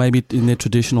 or maybe in their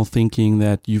traditional thinking,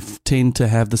 that you tend to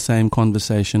have the same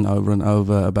conversation over and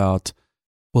over about,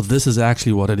 well, this is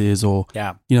actually what it is, or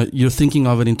you're thinking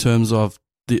of it in terms of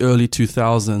the early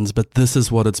 2000s, but this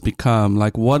is what it's become.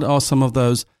 Like, what are some of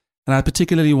those? And I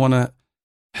particularly want to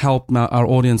help our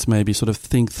audience maybe sort of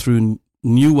think through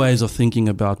new ways of thinking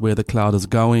about where the cloud is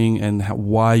going and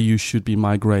why you should be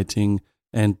migrating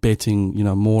and betting,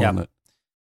 more on it.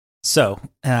 So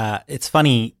it's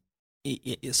funny.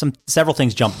 Several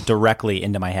things jump directly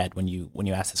into my head when you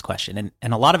ask this question,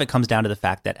 and a lot of it comes down to the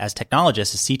fact that as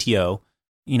technologists, as CTO,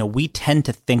 we tend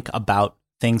to think about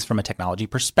things from a technology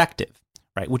perspective.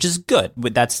 Right, which is good.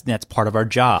 That's part of our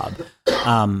job.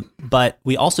 But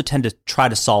we also tend to try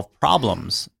to solve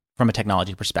problems from a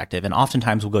technology perspective, and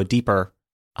oftentimes we'll go deeper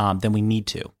than we need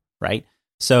to. Right.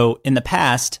 So in the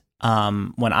past,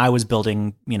 when I was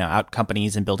building, out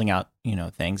companies and building out,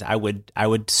 things, I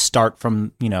would start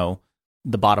from,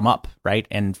 the bottom up, right,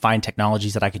 and find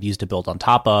technologies that I could use to build on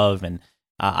top of, and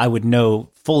I would know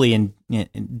fully in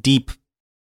deep,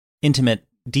 intimate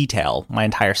detail my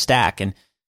entire stack.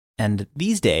 And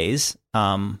these days,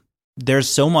 there's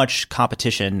so much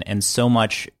competition and so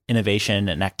much innovation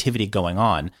and activity going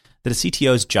on that a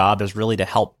CTO's job is really to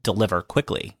help deliver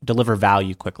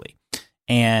value quickly.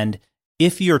 And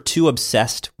if you're too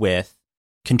obsessed with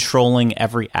controlling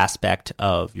every aspect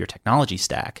of your technology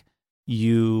stack,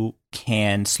 you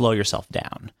can slow yourself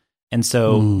down. And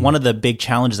so one of the big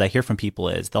challenges I hear from people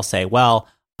is they'll say, well,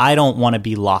 I don't want to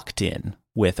be locked in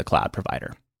with a cloud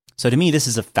provider. So to me, this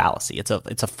is a fallacy. It's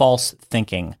a false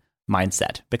thinking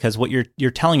mindset, because what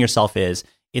you're telling yourself is,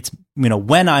 it's,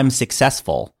 when I'm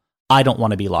successful, I don't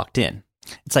want to be locked in.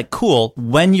 It's like, cool,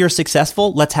 when you're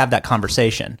successful, let's have that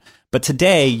conversation. But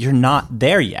today, you're not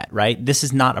there yet, right? This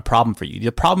is not a problem for you.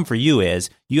 The problem for you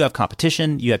is you have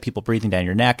competition, you have people breathing down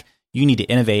your neck, you need to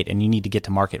innovate, and you need to get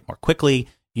to market more quickly,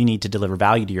 you need to deliver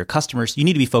value to your customers, you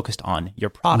need to be focused on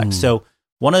your product. So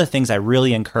one of the things I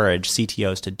really encourage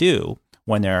CTOs to do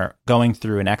when they're going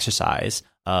through an exercise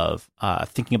of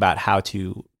thinking about how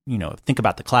to, think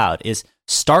about the cloud is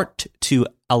start to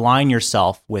align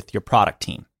yourself with your product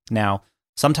team. Now,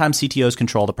 sometimes CTOs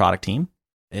control the product team.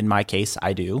 In my case,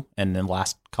 I do. And in the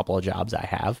last couple of jobs I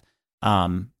have,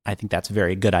 I think that's a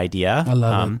very good idea. I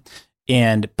love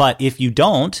it. But if you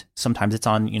don't, sometimes it's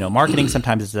on, marketing,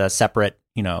 sometimes it's a separate,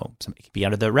 it could be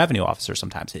under the revenue officer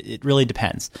sometimes. It really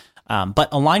depends. But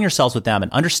align yourselves with them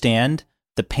and understand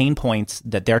the pain points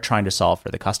that they're trying to solve for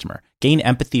the customer. Gain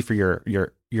empathy for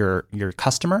your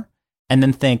customer, and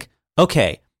then think,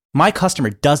 okay, my customer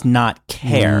does not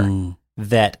care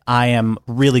that I am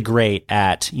really great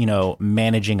at,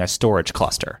 managing a storage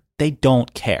cluster. They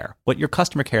don't care. What your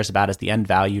customer cares about is the end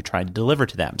value you're trying to deliver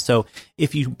to them. So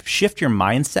if you shift your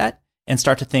mindset and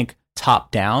start to think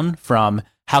top down from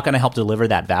how can I help deliver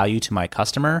that value to my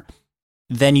customer,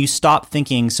 then you stop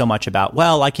thinking so much about,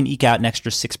 well, I can eke out an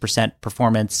extra 6%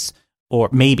 performance, or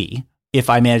maybe if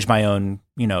I manage my own,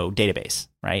 database,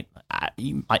 right?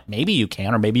 Maybe you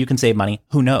can, or maybe you can save money.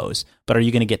 Who knows? But are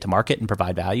you going to get to market and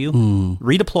provide value?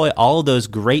 Redeploy all of those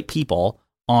great people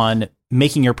on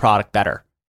making your product better,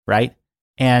 right?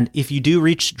 And if you do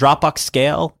reach Dropbox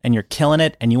scale and you're killing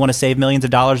it and you want to save millions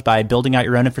of dollars by building out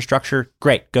your own infrastructure,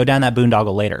 great. Go down that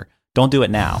boondoggle later. Don't do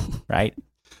it now, right?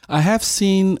 I have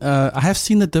seen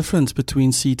the difference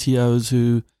between CTOs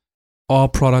who are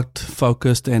product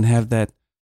focused and have that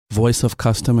voice of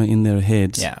customer in their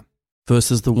heads,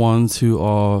 versus the ones who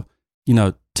are,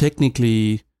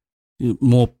 technically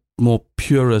more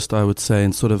purist, I would say,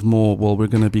 and sort of more, well, we're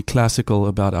going to be classical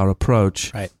about our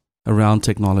approach around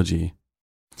technology.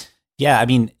 Yeah, I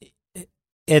mean,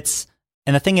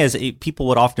 and the thing is, people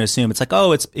would often assume it's like,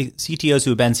 oh, it's CTOs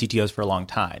who have been CTOs for a long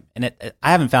time. And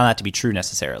I haven't found that to be true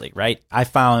necessarily, right? I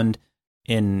found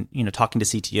in, talking to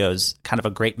CTOs kind of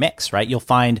a great mix, right? You'll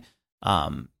find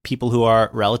people who are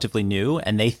relatively new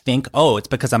and they think, oh, it's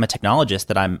because I'm a technologist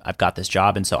that I've got this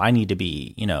job. And so I need to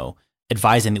be,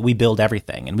 advising that we build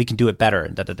everything and we can do it better.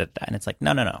 And And it's like,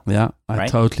 no. Yeah, I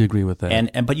totally agree with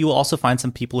that. But you will also find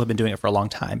some people who have been doing it for a long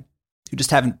time who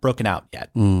just haven't broken out yet.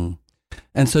 And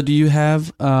so do you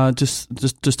have, just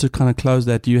to kind of close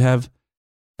that, do you have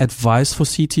advice for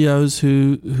CTOs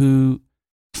who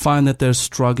find that they're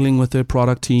struggling with their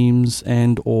product teams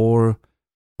and or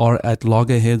are at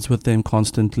loggerheads with them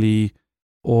constantly,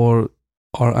 or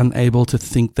are unable to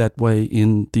think that way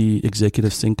in the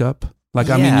executive sync up? Like,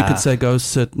 I mean, you could say go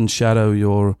sit and shadow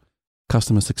your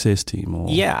customer success team. Or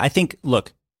I think,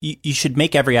 look, you should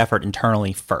make every effort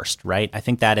internally first, right? I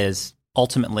think that is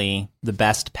ultimately the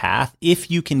best path.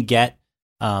 If you can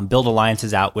build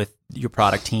alliances out with your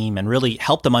product team and really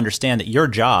help them understand that your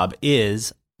job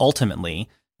is ultimately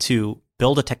to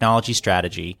build a technology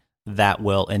strategy that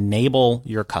will enable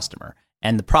your customer.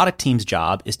 And the product team's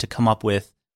job is to come up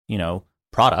with,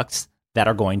 products that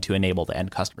are going to enable the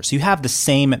end customer. So you have the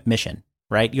same mission,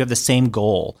 right? You have the same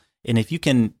goal. And if you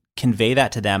can convey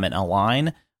that to them and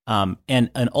align,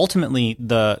 and ultimately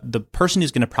the person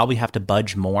who's going to probably have to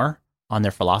budge more on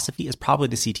their philosophy is probably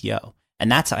the CTO.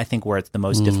 And that's, I think, where it's the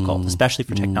most difficult, especially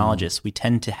for technologists. We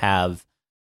tend to have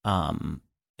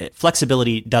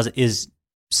flexibility is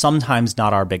sometimes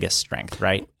not our biggest strength,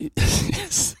 right?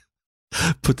 Yes.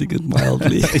 Putting it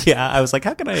mildly. Yeah, I was like,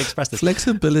 how can I express this?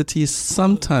 Flexibility is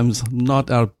sometimes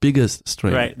not our biggest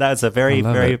strength. Right. That's a very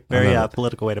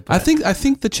political way to put it. I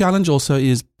think the challenge also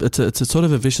is it's a sort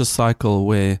of a vicious cycle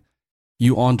where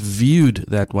you aren't viewed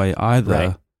that way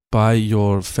either by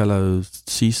your fellow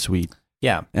C-suite.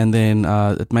 Yeah. And then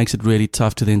it makes it really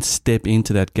tough to then step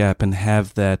into that gap and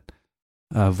have that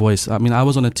voice. I mean, I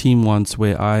was on a team once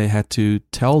where I had to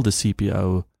tell the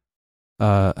CPO,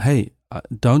 hey,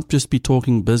 don't just be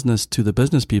talking business to the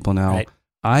business people now.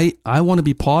 Right. I want to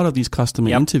be part of these customer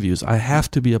interviews. I have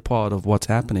to be a part of what's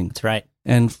happening. That's right.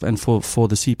 And for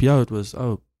the CPO, it was,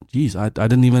 oh, geez, I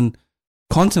didn't even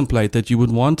contemplate that you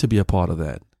would want to be a part of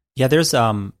that. Yeah, there's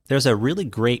a really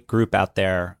great group out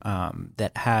there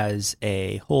that has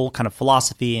a whole kind of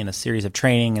philosophy and a series of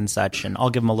training and such. And I'll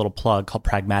give them a little plug called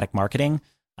Pragmatic Marketing.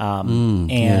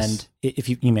 And if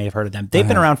you may have heard of them, they've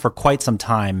been around for quite some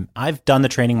time. I've done the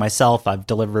training myself. I've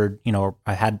delivered,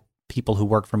 I had people who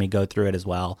work for me go through it as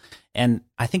well. And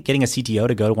I think getting a CTO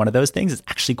to go to one of those things is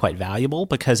actually quite valuable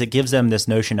because it gives them this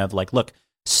notion of like, look,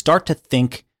 start to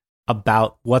think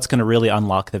about what's going to really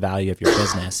unlock the value of your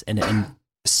business. And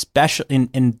especially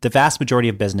in the vast majority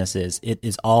of businesses, it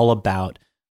is all about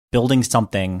building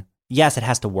something. Yes, it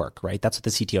has to work, right? That's what the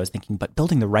CTO is thinking, but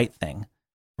building the right thing.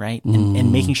 Right.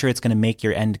 And making sure it's going to make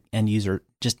your end user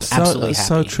just absolutely happy.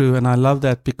 So true. And I love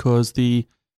that because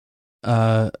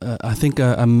I think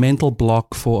a mental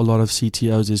block for a lot of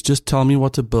CTOs is just tell me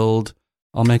what to build.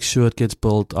 I'll make sure it gets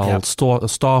built. I'll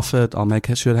staff it. I'll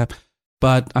make sure it happens.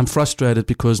 But I'm frustrated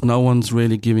because no one's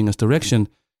really giving us direction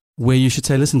where you should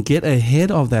say, listen, get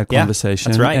ahead of that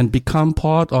conversation and become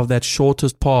part of that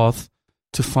shortest path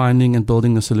to finding and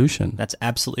building the solution. That's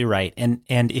absolutely right. And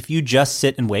if you just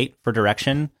sit and wait for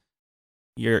direction,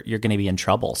 you're going to be in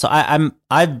trouble. So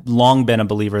I've long been a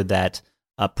believer that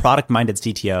a product-minded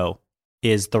CTO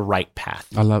is the right path.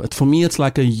 I love it. For me, it's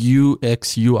like a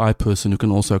UX UI person who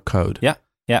can also code. Yeah,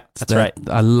 that's right.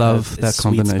 I love that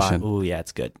combination. Oh, yeah,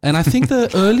 it's good. And I think the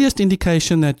earliest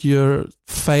indication that you're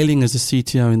failing as a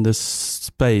CTO in this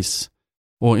space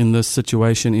or in this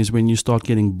situation is when you start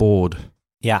getting bored.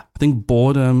 Yeah, I think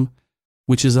boredom,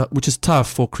 which is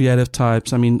tough for creative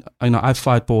types. I mean, I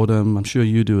fight boredom. I'm sure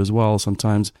you do as well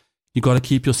sometimes. you got to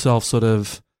keep yourself sort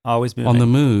of Always moving. on the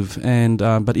move. And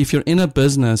but if you're in a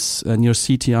business and you're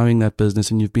CTOing that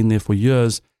business and you've been there for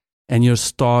years and you're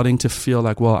starting to feel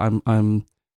like, well, I'm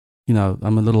a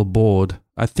little bored,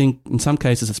 I think in some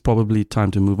cases it's probably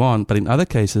time to move on. But in other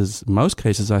cases, most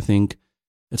cases, I think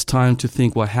it's time to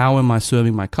think, well, how am I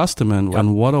serving my customer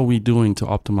and what are we doing to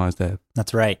optimize that?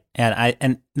 That's right.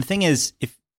 And the thing is,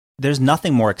 if there's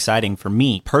nothing more exciting for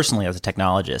me personally as a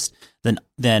technologist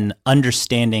than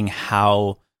understanding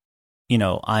how,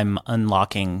 I'm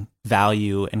unlocking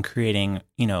value and creating,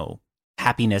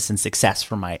 happiness and success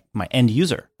for my end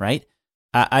user, right?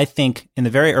 I think in the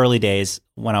very early days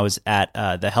when I was at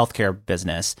the healthcare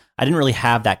business, I didn't really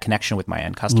have that connection with my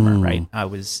end customer, right?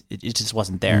 It just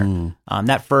wasn't there.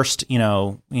 That first, when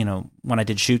I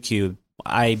did ShootCube,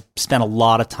 I spent a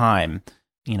lot of time,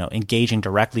 engaging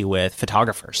directly with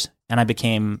photographers, and I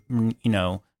became,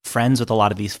 friends with a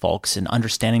lot of these folks and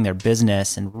understanding their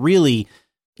business and really,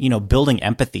 building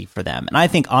empathy for them. And I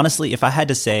think honestly, if I had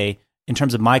to say in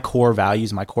terms of my core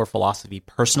values, my core philosophy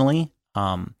personally,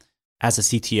 as a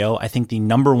CTO, I think the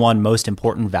number one most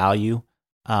important value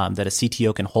that a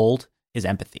CTO can hold is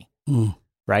empathy,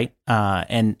 right?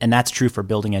 And that's true for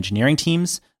building engineering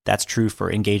teams. That's true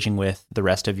for engaging with the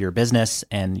rest of your business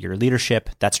and your leadership.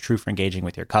 That's true for engaging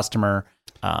with your customer.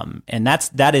 And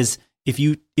that is if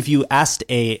you asked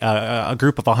a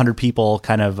group of 100 people,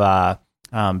 kind of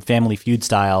Family Feud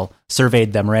style,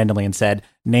 surveyed them randomly and said,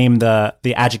 name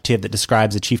the adjective that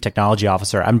describes a chief technology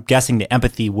officer, I'm guessing the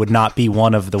empathy would not be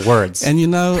one of the words. And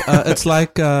it's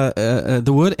like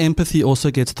the word empathy also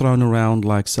gets thrown around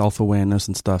like self-awareness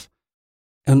and stuff.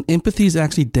 And empathy is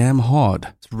actually damn hard.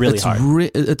 It's really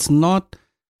hard. It's not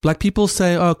like people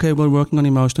say, oh, okay, we're working on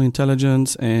emotional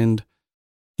intelligence and,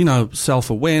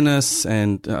 self-awareness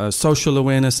and social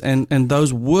awareness. And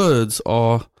those words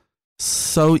are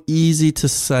so easy to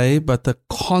say, but the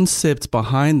concepts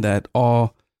behind that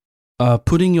are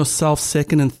putting yourself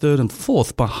second and third and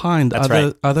fourth behind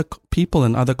other people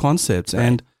and other concepts. Right.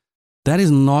 And that is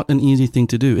not an easy thing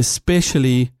to do,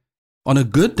 especially on a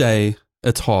good day,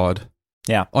 it's hard.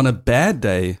 Yeah. On a bad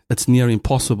day, it's near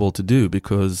impossible to do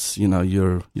because,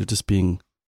 you're just being...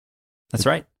 That's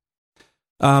right.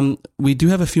 We do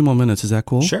have a few more minutes. Is that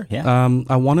cool? Sure, yeah.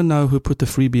 I want to know who put the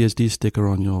FreeBSD sticker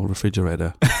on your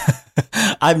refrigerator.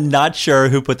 I'm not sure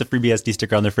who put the FreeBSD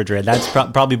sticker on the refrigerator. That's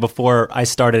probably before I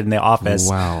started in the office.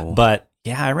 Wow. But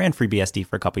yeah, I ran FreeBSD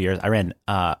for a couple of years. I ran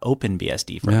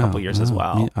OpenBSD for a couple of years as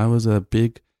well. I was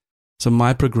so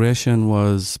my progression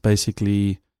was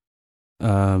basically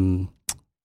Perl.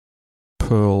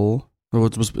 Well,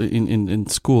 it was in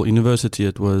school, university,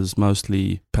 it was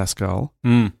mostly Pascal.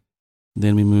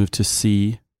 Then we moved to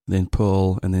C, then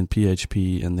Perl, and then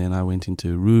PHP, and then I went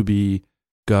into Ruby,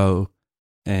 Go,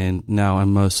 and now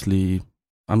I'm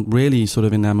really sort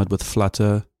of enamored with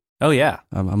Flutter. Oh, yeah.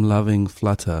 I'm loving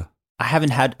Flutter. I haven't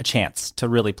had a chance to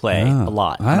really play a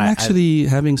lot. I'm actually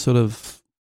having sort of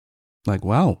like,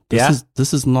 wow,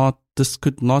 this is not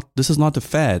a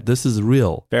fad. This is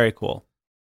real. Very cool.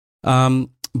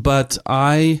 But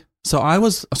I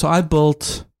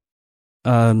built,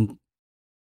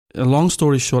 a long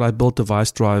story short, I built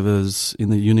device drivers in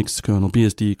the Unix kernel,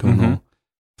 BSD kernel,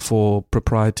 for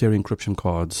proprietary encryption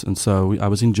cards. And so I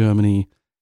was in Germany,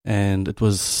 and it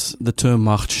was, the term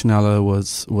Machtschneller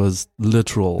was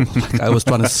literal. Like I was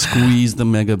trying to squeeze the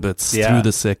megabits through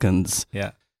the seconds.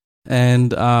 Yeah.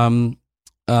 And so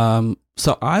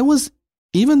I was,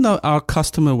 even though our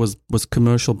customer was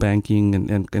commercial banking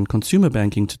and consumer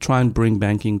banking to try and bring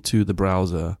banking to the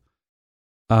browser,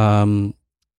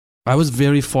 I was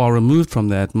very far removed from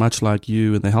that, much like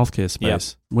you in the healthcare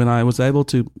space. Yep. When I was able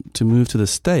to move to the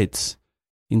States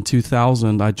in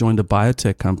 2000, I joined a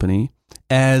biotech company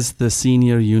as the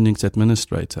senior Unix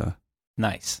administrator.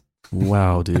 Nice.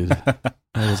 Wow, dude. That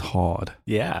was hard.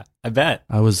 Yeah, I bet.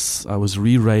 I was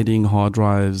re-rating hard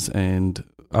drives and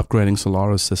upgrading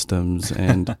Solaris systems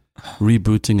and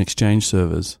rebooting Exchange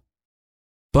servers.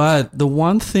 But the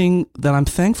one thing that I'm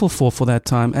thankful for that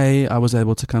time, A, I was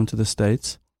able to come to the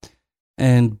States.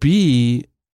 And B,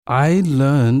 I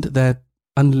learned that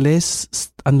unless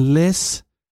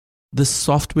the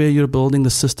software you're building,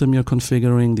 the system you're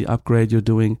configuring, the upgrade you're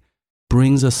doing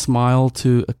brings a smile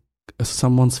to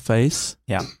someone's face,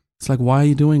 it's like, why are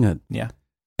you doing it? Yeah.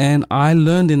 And I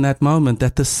learned in that moment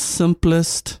that the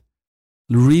simplest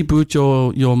reboot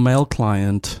your mail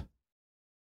client,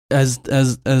 as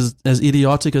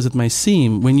idiotic as it may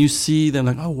seem, when you see them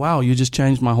like, oh wow, you just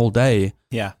changed my whole day.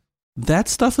 Yeah. That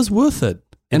stuff is worth it.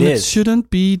 And it shouldn't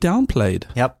be downplayed.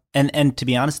 Yep. And to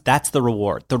be honest, that's the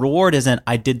reward. The reward isn't,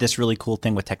 I did this really cool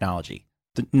thing with technology.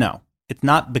 No. It's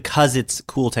not because it's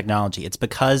cool technology. It's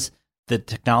because the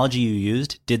technology you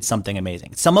used did something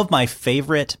amazing. Some of my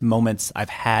favorite moments I've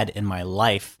had in my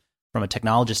life from a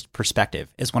technologist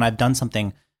perspective is when I've done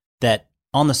something that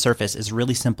on the surface is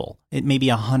really simple. It may be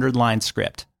a 100-line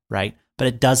script, right? But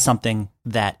it does something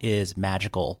that is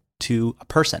magical to a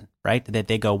person, right? That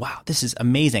they go, wow, this is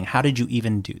amazing. How did you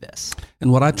even do this?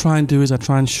 And what I try and do is I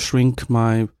try and shrink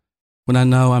when I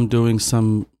know I'm doing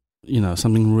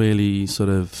something really sort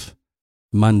of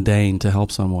mundane to help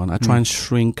someone, I try and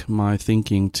shrink my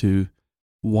thinking to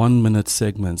 1-minute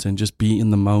segments and just be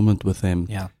in the moment with them.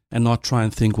 Yeah. And not try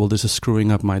and think, well, this is screwing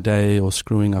up my day or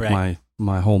screwing up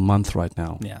my whole month right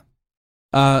now. Yeah.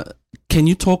 Can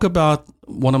you talk about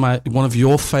one of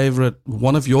your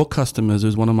customers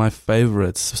who's one of my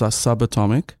favorites,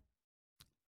 Subatomic?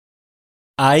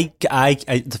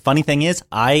 The funny thing is,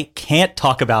 I can't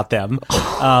talk about them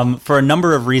for a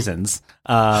number of reasons.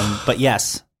 But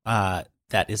yes,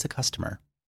 that is a customer.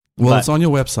 Well, it's on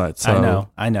your website. So.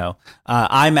 I know.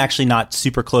 I'm actually not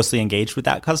super closely engaged with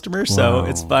that customer, so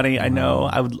it's funny. I know.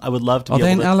 I would love to. Are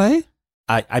they in LA?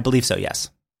 I believe so. Yes.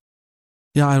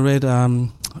 Yeah, I read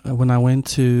when I went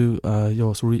to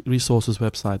your resources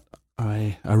website.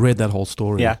 I read that whole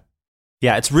story. Yeah,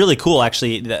 it's really cool.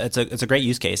 Actually, it's a great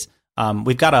use case.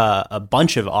 We've got a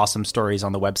bunch of awesome stories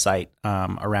on the website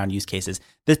around use cases.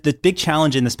 The big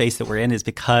challenge in the space that we're in is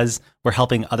because we're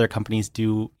helping other companies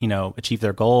achieve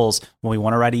their goals. When we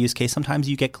want to write a use case, sometimes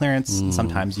you get clearance, and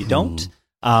sometimes you don't.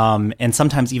 And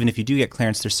sometimes even if you do get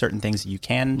clearance, there's certain things that you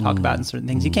can talk about and certain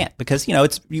things you can't, because you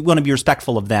want to be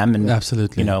respectful of them and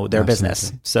absolutely their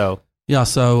business. So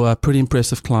pretty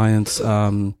impressive clients.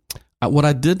 What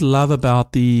I did love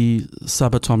about the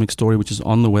Subatomic story, which is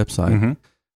on the website.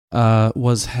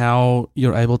 Was how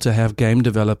you're able to have game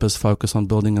developers focus on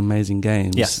building amazing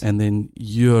games. Yes. And then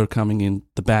you're coming in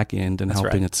the back end and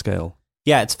helping it scale.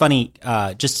 Yeah, it's funny.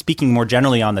 Just speaking more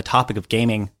generally on the topic of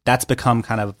gaming, that's become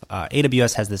kind of,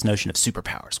 AWS has this notion of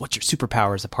superpowers. What's your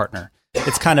superpower as a partner?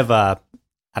 It's kind of, I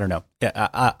don't know.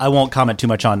 I won't comment too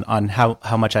much on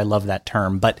how much I love that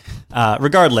term. But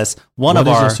regardless, one of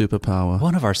our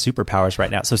superpowers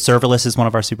right now. So serverless is one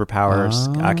of our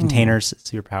superpowers. Containers is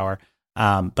superpower.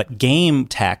 But game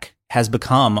tech has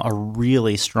become a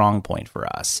really strong point for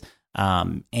us.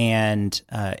 And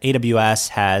AWS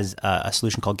has a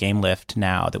solution called GameLift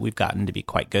now that we've gotten to be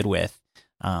quite good with.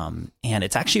 And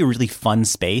it's actually a really fun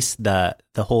space. The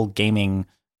whole gaming,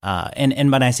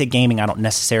 and when I say gaming, I don't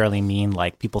necessarily mean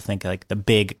like people think like the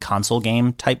big console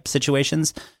game type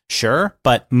situations. Sure.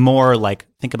 But more like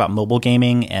think about mobile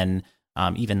gaming and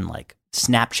even like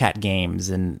Snapchat games,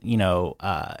 and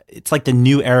it's like the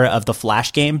new era of the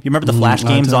Flash game. You remember the Flash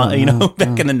games back in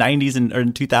the 90s and or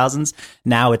in 2000s?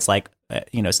 Now it's like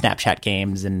Snapchat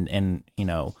games and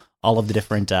all of the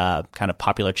different kind of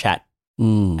popular chat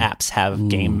apps have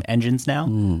game engines now.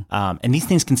 And these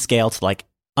things can scale to like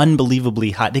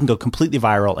unbelievably high. They can go completely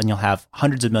viral, and you'll have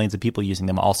hundreds of millions of people using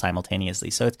them all simultaneously.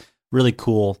 So it's really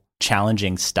cool,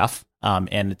 challenging stuff.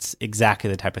 And it's exactly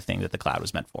the type of thing that the cloud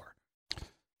was meant for.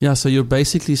 Yeah, so you're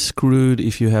basically screwed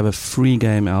if you have a free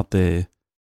game out there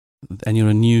and you're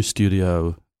a new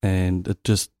studio and it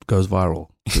just goes viral.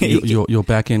 Your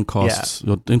back-end costs,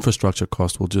 your infrastructure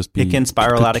cost will just be... It can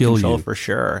spiral out of control for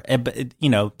sure. But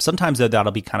sometimes though,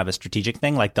 that'll be kind of a strategic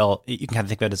thing. Like you can kind of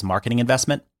think of it as a marketing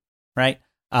investment, right?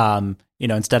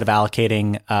 Instead of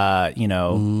allocating,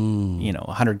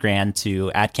 $100,000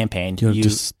 to ad campaign, you're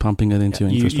just pumping it into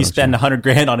infrastructure. You spend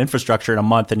 $100,000 on infrastructure in a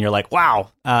month, and you're like,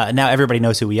 wow! Now everybody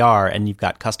knows who we are, and you've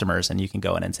got customers, and you can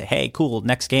go in and say, hey, cool,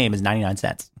 next game is 99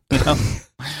 cents.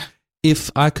 If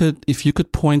you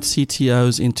could point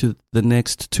CTOs into the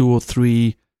next 2 or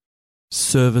 3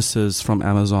 services from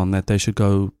Amazon that they should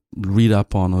go read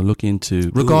up on or look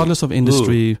into, regardless of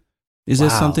industry, is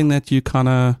there something that you kind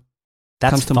of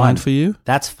comes to mind for you?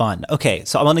 That's fun. Okay,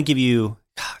 so I want to give you.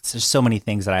 There's so many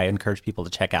things that I encourage people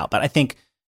to check out, but I think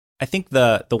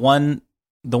the one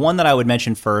that I would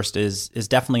mention first is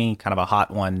definitely kind of a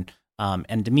hot one.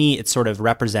 And to me, it sort of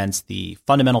represents the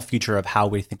fundamental future of how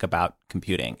we think about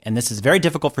computing. And this is very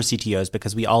difficult for CTOs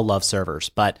because we all love servers,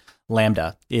 but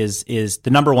Lambda is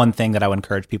the number one thing that I would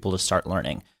encourage people to start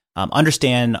learning.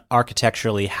 Understand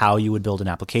architecturally how you would build an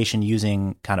application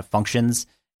using kind of functions,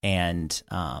 and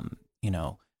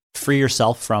free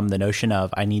yourself from the notion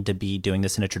of I need to be doing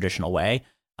this in a traditional way.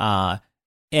 And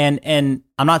I'm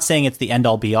not saying it's the end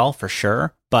all be all for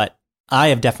sure, but I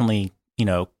have definitely,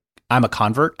 I'm a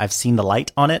convert. I've seen the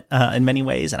light on it in many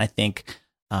ways, and I think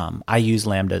I use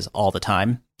Lambdas all the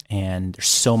time. and there's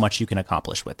so much you can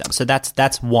accomplish with them. So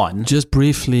that's one. Just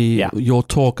briefly, Yeah. your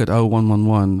talk at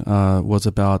 0111 was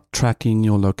about tracking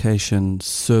your location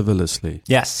serverlessly.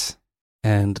 Yes.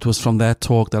 And it was from that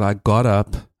talk that I got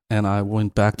up and I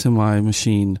went back to my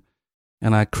machine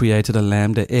and I created a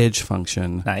Lambda Edge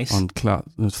function Nice. on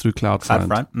through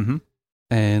CloudFront, Mm-hmm.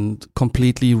 and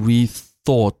completely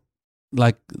rethought.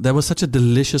 Like, that was such a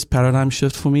delicious paradigm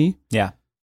shift for me. Yeah.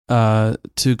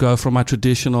 To go from my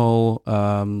traditional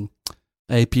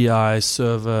API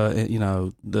server,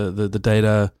 the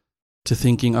data, to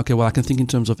thinking, okay, well, I can think in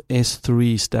terms of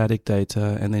S3 static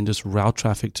data and then just route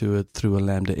traffic to it through a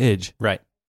Lambda Edge. Right.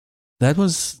 That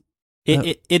was...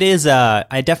 It is.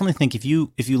 I definitely think if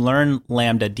you learn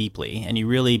Lambda deeply and you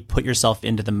really put yourself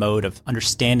into the mode of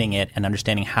understanding it and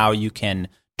understanding how you can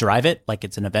drive it, like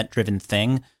it's an event-driven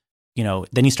thing,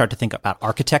 then you start to think about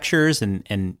architectures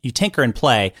and you tinker and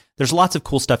play. There's lots of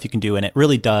cool stuff you can do, and it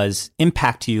really does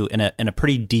impact you in a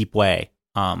pretty deep way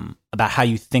about how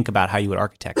you think about how you would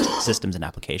architect systems and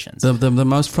applications. The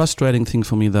most frustrating thing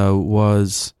for me, though,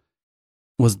 was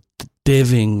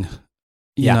deving.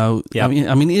 Yeah. I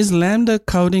mean, is Lambda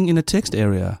coding in a text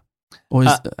area, or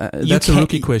is that's a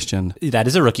rookie question? That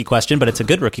is a rookie question, but it's a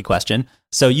good rookie question.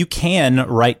 So you can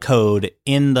write code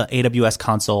in the AWS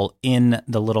console in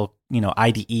the little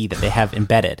IDE that they have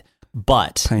embedded,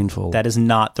 but Painful. that is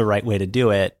not the right way to do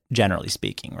it, generally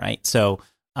speaking, right? So,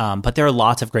 but there are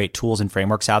lots of great tools and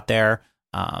frameworks out there.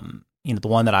 The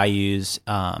one that I use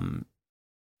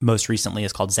most recently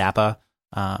is called Zappa.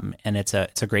 And it's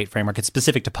a great framework. It's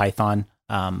specific to Python,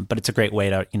 but it's a great way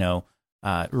to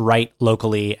write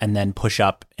locally and then push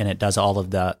up, and it does all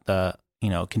of the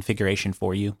configuration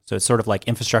for you. So it's sort of like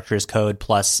infrastructure as code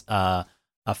plus a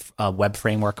web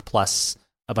framework plus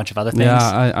a bunch of other things.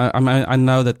 Yeah, I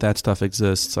know that stuff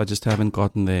exists. I just haven't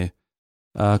gotten there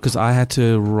because I had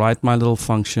to write my little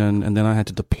function and then I had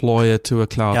to deploy it to a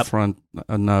CloudFront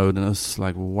node, and it's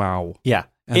like, wow. Yeah.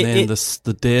 And then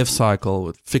the dev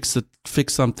cycle, fix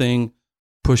something,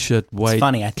 push it, wait, it's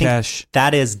funny. I think cache.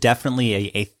 that is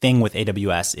definitely a thing with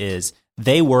AWS is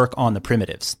they work on the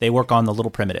primitives. They work on the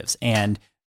little primitives. And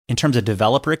in terms of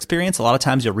developer experience, a lot of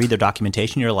times you'll read their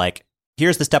documentation, you're like,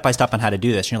 here's the step-by-step on how to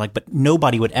do this. And you're like, but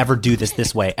nobody would ever do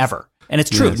this way, ever. And it's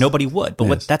true, nobody would.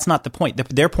 But that's not the point.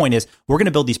 Their point is, we're going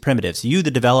to build these primitives. You, the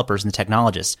developers and the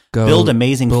technologists, build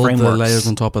amazing frameworks. Build the layers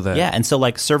on top of that. Yeah, and so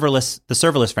like the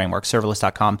serverless framework,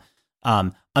 serverless.com,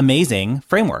 amazing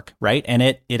framework, right? And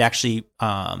it actually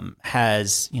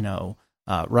has,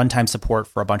 runtime support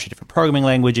for a bunch of different programming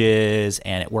languages,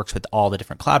 and it works with all the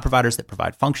different cloud providers that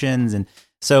provide functions. And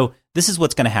so this is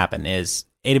what's going to happen is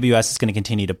AWS is going to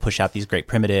continue to push out these great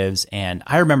primitives. And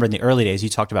I remember in the early days, you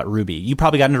talked about Ruby. You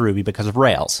probably got into Ruby because of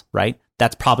Rails, right?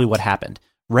 That's probably what happened.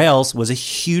 Rails was a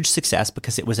huge success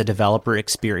because it was a developer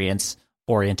experience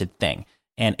oriented thing.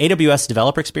 And AWS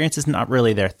developer experience is not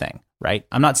really their thing, right?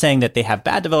 I'm not saying that they have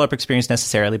bad developer experience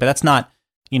necessarily, but that's not,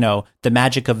 the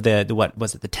magic of the what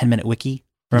was it, the 10-minute wiki?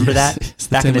 Remember that? It's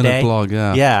back in the day? blog,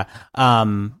 yeah. Yeah.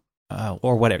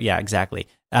 Or whatever. Yeah, exactly.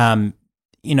 That.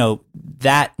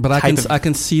 But I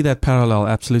can see that parallel,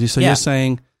 absolutely. So you're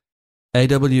saying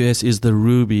AWS is the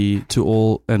Ruby to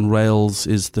all, and Rails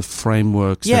is the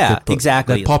frameworks. Exactly.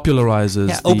 That popularizes.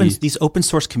 Yeah, these open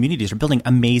source communities are building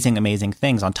amazing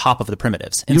things on top of the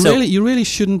primitives. And you really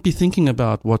shouldn't be thinking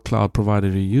about what cloud provider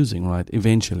you're using, right?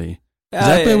 Eventually. Is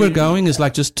that where we're going? Is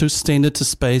like just to send it to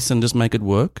space and just make it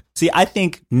work? See, I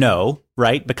think no,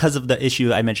 right? Because of the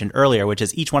issue I mentioned earlier, which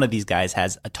is each one of these guys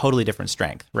has a totally different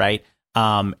strength, right?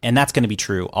 And that's going to be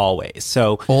true always.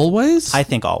 So always? I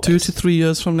think always. 2 to 3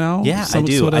 years from now? Yeah, Some I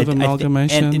do. Sort of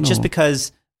amalgamation? And just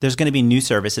because there's going to be new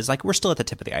services, like we're still at the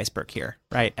tip of the iceberg here,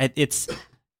 right? It's,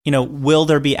 will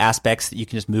there be aspects that you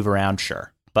can just move around?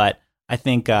 Sure. But I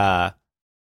think,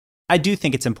 I do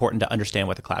think it's important to understand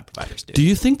what the cloud providers do. Do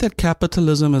you think that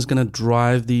capitalism is going to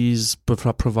drive these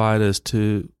providers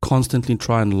to constantly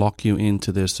try and lock you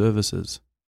into their services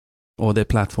or their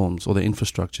platforms or their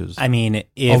infrastructures? I mean,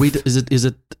 is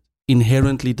it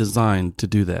inherently designed to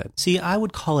do that? See, I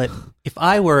would call it, if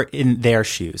I were in their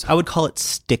shoes, I would call it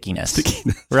stickiness.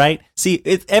 Right? See,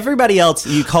 everybody else,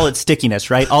 you call it stickiness,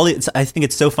 right? I think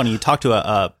it's so funny. You talk to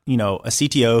a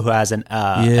CTO who has an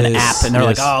app, and they're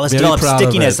like, "Oh, let's develop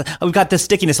stickiness. We've got this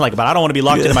stickiness, but I don't want to be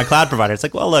locked into my cloud provider." It's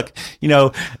like, well, look,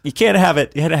 you can't have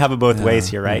it. You had to have it both ways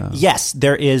here, right? Yeah. Yes,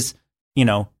 there is,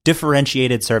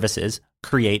 differentiated services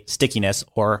create stickiness,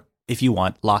 or if you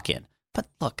want, lock in. But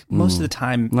look, most of the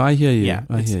time, no, I hear you. Yeah,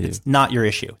 I hear you. It's not your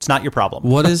issue. It's not your problem.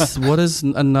 What is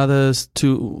another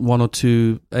one or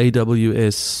two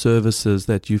AWS services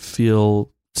that you feel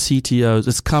CTOs?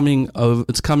 It's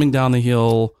coming down the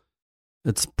hill.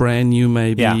 It's brand new,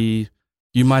 maybe. Yeah.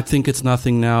 You might think it's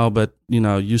nothing now, but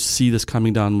you see this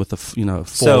coming down with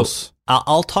force. So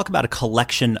I'll talk about a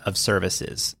collection of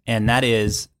services, and that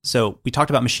is, so we talked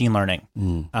about machine learning.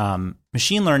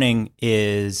 Machine learning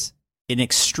is an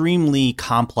extremely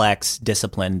complex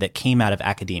discipline that came out of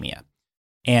academia.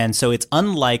 And so it's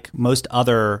unlike most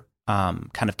other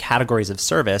kind of categories of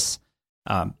service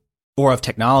or of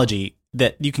technology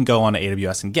that you can go on to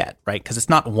AWS and get, right? Because it's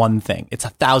not one thing. It's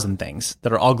 1,000 things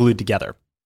that are all glued together.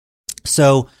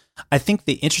 So I think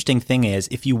the interesting thing is,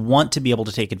 if you want to be able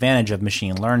to take advantage of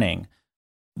machine learning,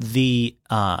 the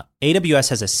AWS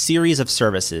has a series of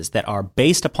services that are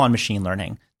based upon machine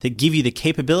learning that give you the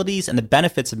capabilities and the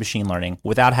benefits of machine learning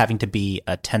without having to be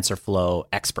a TensorFlow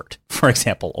expert, for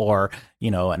example, or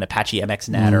an Apache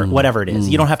MXNet or whatever it is.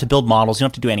 You don't have to build models. You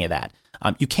don't have to do any of that.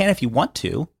 You can if you want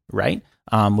to, right?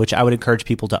 Which I would encourage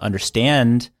people to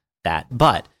understand that.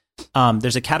 But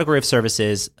there's a category of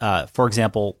services. For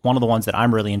example, one of the ones that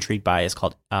I'm really intrigued by is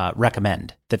called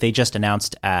Recommend, that they just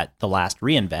announced at the last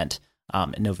reInvent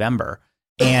in November.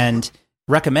 And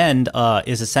Recommend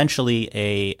is essentially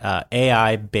a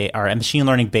or a machine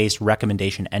learning based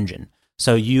recommendation engine.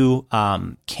 So you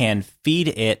can feed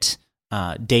it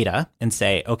data and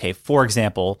say, okay, for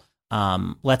example,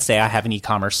 let's say I have an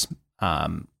e-commerce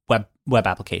web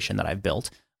application that I've built,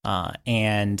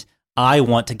 and I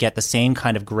want to get the same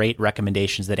kind of great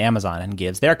recommendations that Amazon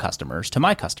gives their customers to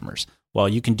my customers. Well,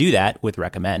 you can do that with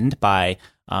Recommend by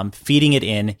feeding it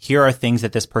in. Here are things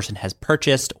that this person has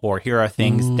purchased, or here are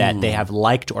things that they have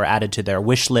liked or added to their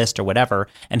wish list or whatever.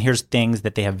 And here's things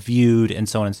that they have viewed, and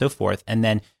so on and so forth. And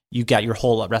then you got your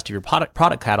whole rest of your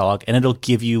product catalog, and it'll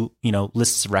give you,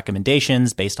 lists of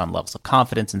recommendations based on levels of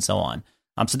confidence and so on.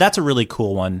 So that's a really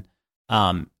cool one.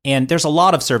 And there's a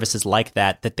lot of services like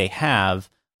that they have.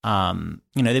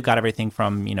 They've got everything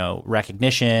from,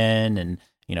 recognition and,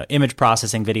 image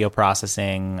processing, video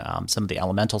processing, some of the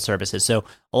elemental services. So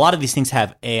a lot of these things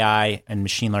have AI and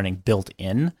machine learning built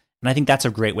in. And I think that's a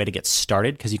great way to get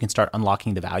started, because you can start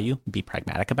unlocking the value and be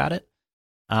pragmatic about it.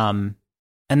 And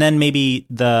then maybe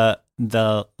the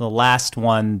last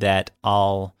one that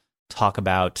I'll talk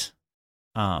about,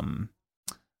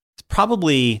 is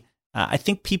probably, I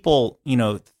think people,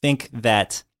 think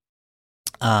that,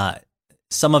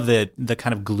 some of the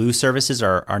kind of glue services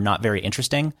are not very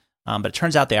interesting, but it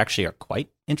turns out they actually are quite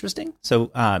interesting. So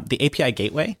the API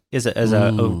gateway is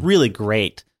a really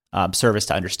great service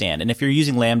to understand. And if you're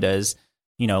using Lambdas,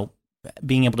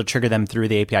 being able to trigger them through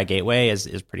the API gateway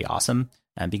is pretty awesome.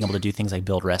 And being able to do things like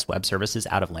build REST web services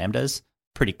out of Lambdas,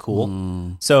 pretty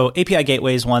cool. So API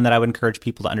gateway is one that I would encourage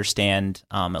people to understand.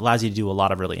 It allows you to do a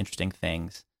lot of really interesting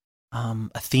things.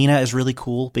 Athena is really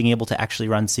cool, being able to actually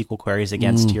run SQL queries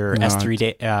against your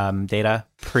S3 data.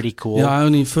 Pretty cool.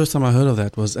 Yeah, first time I heard of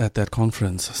that was at that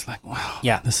conference. I was like,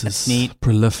 wow, this is neat.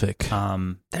 Prolific.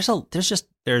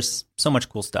 There's so much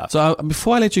cool stuff. So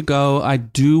before I let you go, I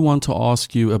do want to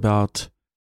ask you about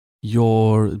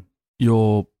your.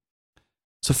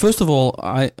 So first of all,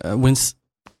 when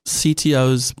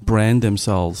CTOs brand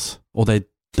themselves, or they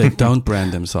don't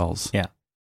brand themselves. Yeah.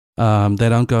 They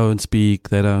don't go and speak.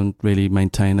 They don't really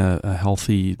maintain a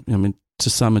healthy, to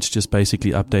some it's just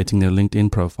basically updating their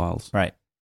LinkedIn profiles. Right.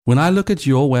 When I look at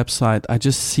your website, I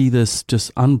just see this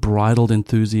just unbridled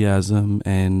enthusiasm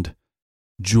and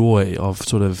joy of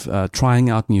sort of trying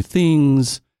out new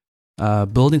things,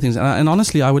 building things. And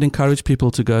honestly, I would encourage people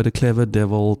to go to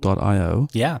cleverdevil.io.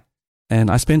 Yeah. And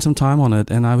I spent some time on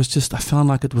it, and I found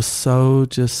like it was so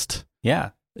just...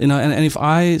 Yeah. And if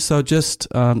I, so just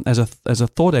as a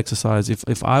thought exercise,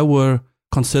 if I were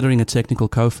considering a technical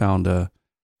co-founder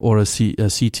or a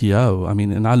CTO,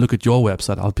 and I look at your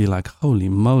website, I'll be like, holy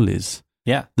molies.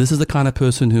 Yeah. This is the kind of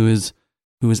person who is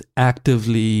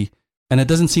actively, and it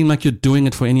doesn't seem like you're doing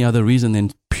it for any other reason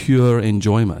than pure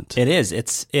enjoyment. It is.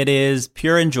 It is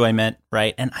pure enjoyment,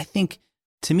 right? And I think,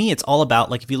 to me, it's all about,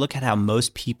 like, if you look at how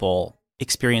most people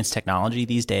experience technology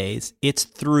these days, it's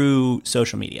through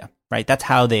social media. Right, that's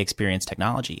how they experience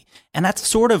technology, and that's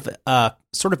sort of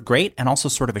great, and also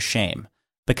sort of a shame,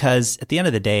 because at the end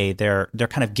of the day, they're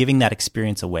kind of giving that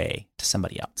experience away to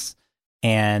somebody else.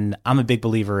 And I'm a big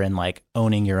believer in like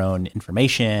owning your own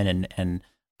information and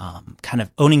kind of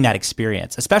owning that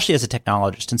experience, especially as a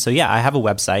technologist. And so, yeah, I have a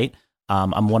website.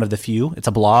 I'm one of the few. It's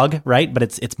a blog, right? But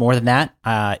it's more than that.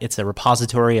 It's a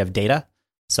repository of data.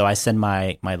 So I send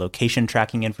my location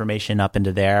tracking information up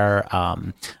into there.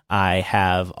 I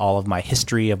have all of my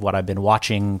history of what I've been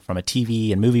watching from a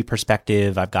TV and movie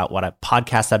perspective. I've got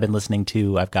podcasts I've been listening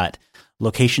to. I've got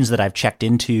locations that I've checked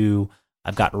into.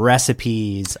 I've got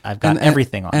recipes. I've got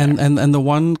everything on there. And the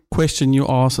one question you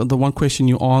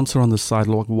answer on the site,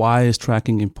 like why is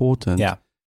tracking important? Yeah.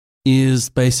 Is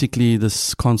basically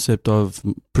this concept of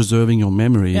preserving your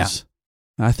memories. Yeah.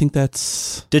 I think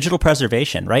that's digital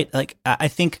preservation, right? Like, I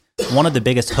think one of the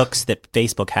biggest hooks that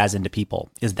Facebook has into people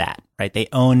is that, right? They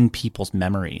own people's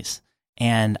memories.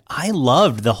 And I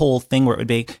loved the whole thing where it would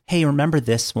be, hey, remember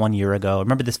this 1 year ago?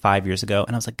 Remember this 5 years ago?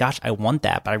 And I was like, gosh, I want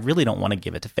that, but I really don't want to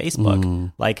give it to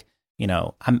Facebook. Like, you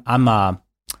know, I'm not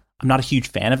a huge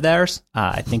fan of theirs.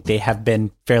 I think they have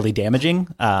been fairly damaging.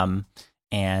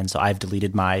 And so I've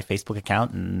deleted my Facebook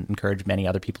account and encourage many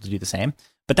other people to do the same.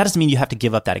 But that doesn't mean you have to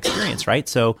give up that experience, right?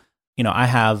 So, you know,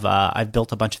 I've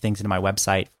built a bunch of things into my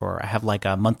website I have like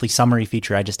a monthly summary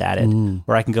feature I just added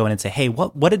where I can go in and say, hey,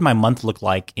 what did my month look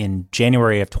like in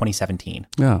January of 2017?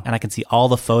 Yeah. And I can see all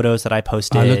the photos that I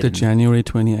posted. I looked at January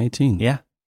 2018. Yeah.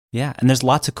 Yeah. And there's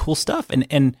lots of cool stuff.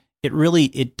 And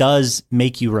it does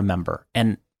make you remember.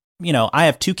 And, you know, I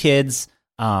have 2 kids.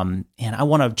 And I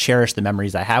want to cherish the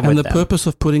memories I have with them. And the purpose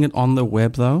of putting it on the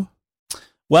web, though?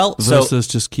 Well, versus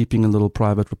just keeping a little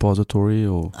private repository,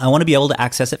 or I want to be able to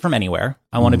access it from anywhere.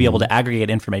 I want to be able to aggregate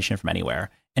information from anywhere.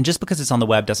 And just because it's on the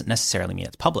web doesn't necessarily mean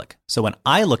it's public. So when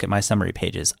I look at my summary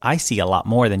pages, I see a lot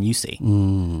more than you see,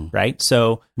 right?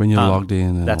 So when you're logged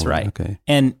in, that's right. Okay,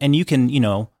 and you can, you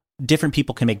know, different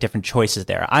people can make different choices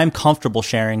there. I'm comfortable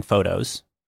sharing photos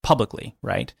publicly,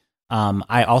 right?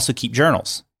 I also keep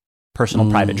journals,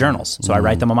 personal private journals. So I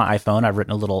write them on my iPhone. I've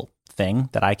written a little thing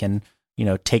that I can, you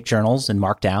know, take journals and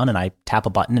mark down, and I tap a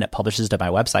button and it publishes to my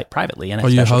website privately in a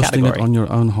special category. Are you hosting it on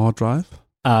your own hard drive?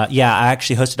 Yeah, I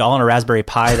actually host it all on a Raspberry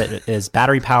Pi that is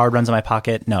battery powered, runs in my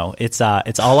pocket. No, it's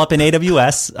all up in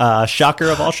AWS. Shocker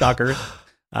of all shockers.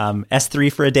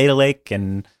 S3 for a data lake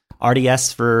and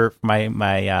RDS for my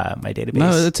database.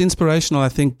 No, it's inspirational. I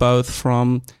think both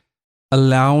from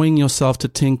allowing yourself to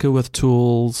tinker with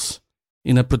tools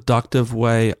in a productive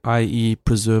way, i.e.,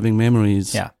 preserving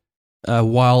memories. Yeah.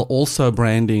 While also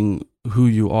branding who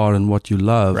you are and what you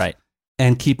love, right,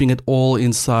 and keeping it all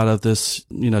inside of this,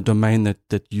 you know, domain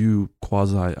that you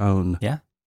quasi own. Yeah,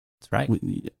 that's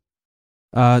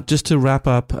right. Just to wrap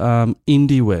up,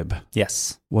 IndieWeb.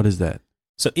 Yes. What is that?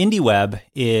 So IndieWeb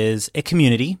is a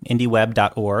community,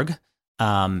 indieweb.org,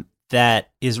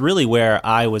 that is really where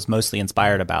I was mostly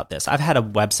inspired about this. I've had a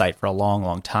website for a long,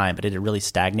 long time, but it had really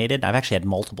stagnated. I've actually had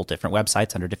multiple different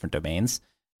websites under different domains.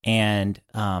 And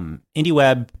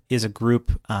IndieWeb is a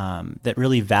group that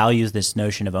really values this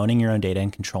notion of owning your own data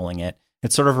and controlling it.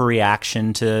 It's sort of a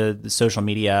reaction to the social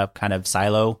media kind of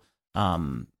silo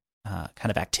kind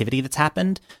of activity that's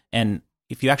happened. And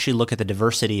if you actually look at the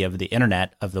diversity of the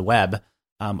internet, of the web,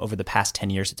 over the past 10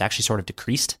 years, it's actually sort of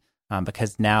decreased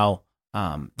because now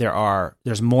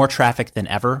there's more traffic than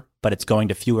ever, but it's going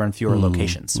to fewer and fewer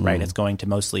locations, right? It's going to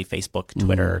mostly Facebook,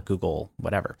 Twitter, Google,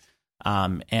 whatever.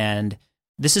 And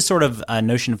this is sort of a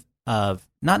notion of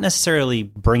not necessarily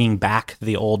bringing back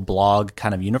the old blog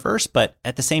kind of universe, but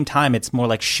at the same time, it's more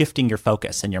like shifting your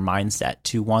focus and your mindset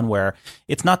to one where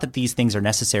it's not that these things are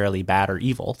necessarily bad or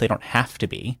evil. They don't have to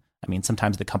be. I mean,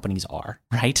 sometimes the companies are,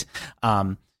 right?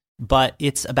 But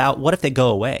it's about what if they go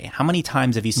away? How many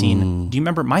times have you seen, do you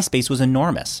remember MySpace was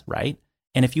enormous, right?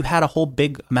 And if you had a whole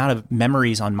big amount of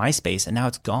memories on MySpace and now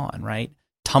it's gone, right?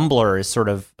 Tumblr is sort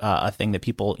of a thing that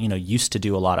people, you know, used to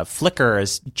do a lot of. Flickr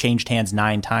has changed hands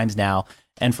 9 times now.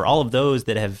 And for all of those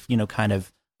that have, you know, kind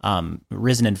of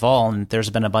risen and fallen,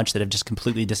 there's been a bunch that have just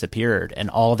completely disappeared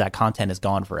and all of that content is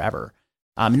gone forever.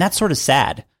 And that's sort of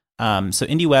sad. So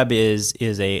IndieWeb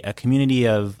is a community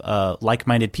of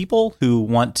like-minded people who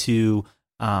want to,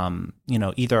 you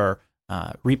know, either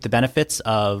reap the benefits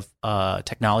of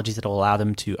technologies that will allow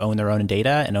them to own their own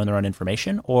data and own their own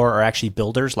information, or are actually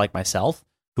builders like myself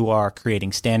who are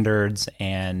creating standards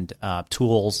and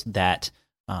tools that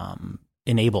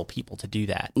enable people to do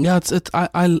that. Yeah,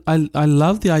 I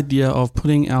love the idea of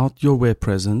putting out your web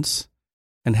presence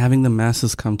and having the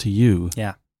masses come to you.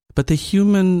 Yeah. But the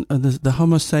human, the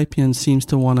Homo sapiens seems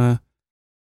to want to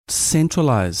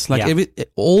centralize. Like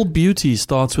all beauty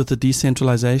starts with the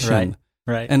decentralization.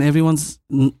 Right. And everyone's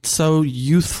so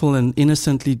youthful and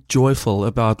innocently joyful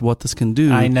about what this can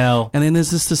do. I know. And then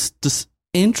there's this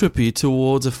entropy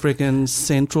towards a freaking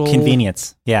central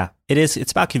convenience. Yeah, it is.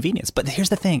 It's about convenience. But here's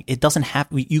the thing: it doesn't have.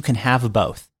 You can have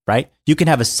both, right? You can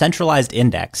have a centralized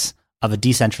index of a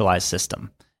decentralized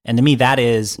system, and to me, that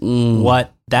is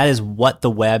what the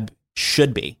web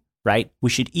should be. Right? We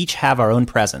should each have our own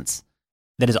presence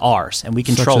that is ours, and we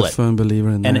control it. Such a firm believer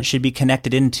in that. And it should be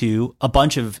connected into a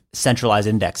bunch of centralized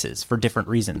indexes for different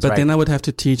reasons. But right? then I would have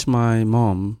to teach my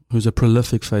mom, who's a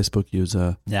prolific Facebook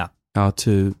user, how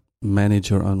to manage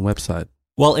your own website?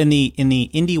 Well, in the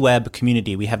indie web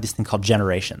community, we have this thing called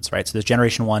generations, right? So there's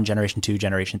generation 1, generation 2,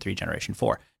 generation 3, generation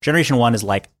 4. Generation 1 is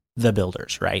like the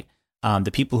builders, right?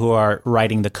 The people who are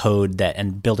writing the code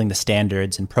and building the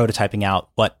standards and prototyping out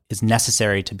what is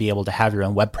necessary to be able to have your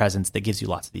own web presence that gives you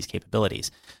lots of these capabilities.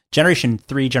 Generation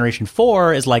 3, generation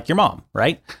 4 is like your mom,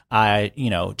 right?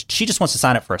 She just wants to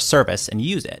sign up for a service and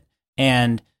use it.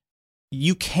 And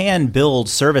you can build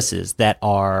services that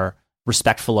are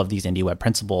respectful of these indie web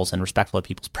principles and respectful of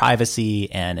people's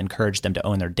privacy and encourage them to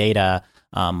own their data.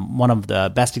 One of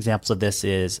the best examples of this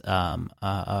is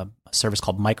a service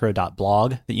called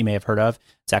micro.blog that you may have heard of.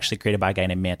 It's actually created by a guy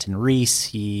named Manton Rees.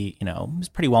 He, was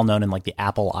pretty well known in like the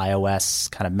Apple iOS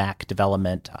kind of Mac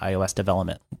development, iOS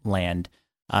development land.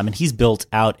 And he's built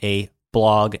out a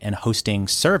blog and hosting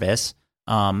service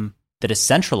that is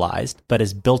centralized, but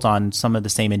is built on some of the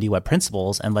same indie web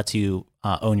principles and lets you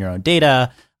own your own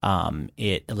data.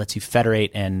 It lets you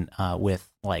federate and with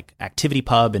like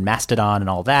ActivityPub and Mastodon and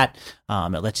all that.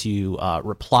 It lets you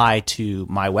reply to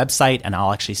my website, and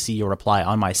I'll actually see your reply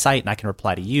on my site, and I can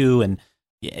reply to you, and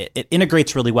it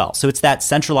integrates really well. So it's that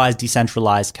centralized,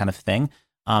 decentralized kind of thing.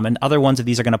 And other ones of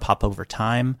these are going to pop over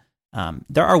time.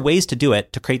 There are ways to do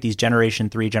it, to create these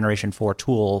generation 3, generation 4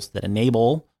 tools that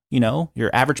enable, your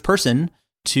average person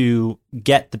to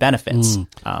get the benefits.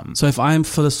 So if I'm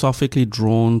philosophically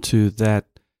drawn to that,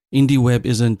 indie web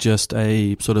isn't just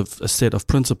a sort of a set of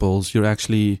principles. You're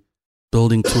actually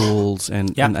building tools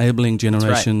and enabling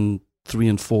generation 3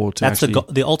 and 4 to That's actually...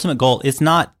 the ultimate goal. It's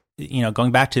not,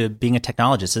 going back to being a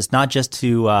technologist, it's not just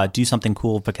to do something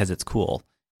cool because it's cool.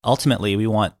 Ultimately, we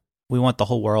want the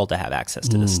whole world to have access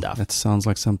to this stuff. That sounds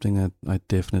like something that I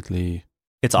definitely...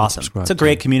 It's awesome. It's a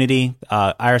great community.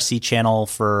 IRC channel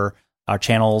for our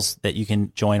channels that you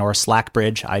can join, or Slack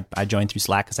bridge. I joined through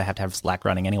Slack because I have to have Slack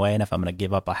running anyway. And if I'm going to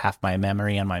give up half my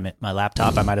memory on my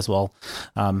laptop, I might as well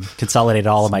consolidate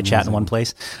all of my chat in one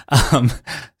place.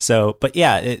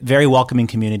 Very welcoming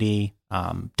community.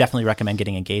 Definitely recommend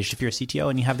getting engaged if you're a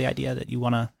CTO and you have the idea that you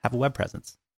want to have a web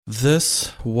presence.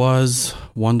 This was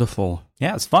wonderful.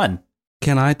 Yeah, it's fun.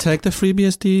 Can I take the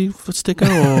FreeBSD sticker?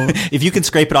 Or? If you can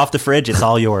scrape it off the fridge, it's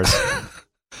all yours.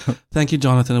 Thank you,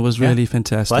 Jonathan. It was really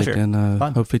fantastic. Pleasure. And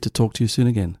hopefully to talk to you soon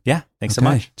again. Yeah, thanks so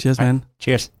much. Cheers, man. Right.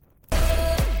 Cheers.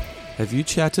 Have you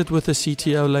chatted with a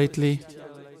CTO lately?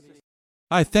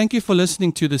 Hi, thank you for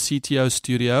listening to the CTO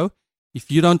Studio.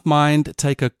 If you don't mind,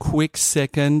 take a quick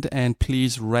second and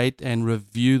please rate and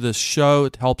review the show.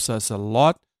 It helps us a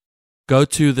lot. Go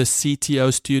to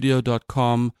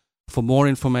thectostudio.com for more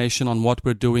information on what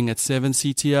we're doing at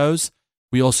 7CTOs.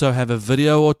 We also have a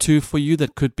video or two for you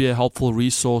that could be a helpful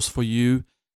resource for you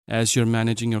as you're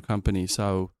managing your company.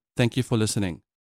 So thank you for listening.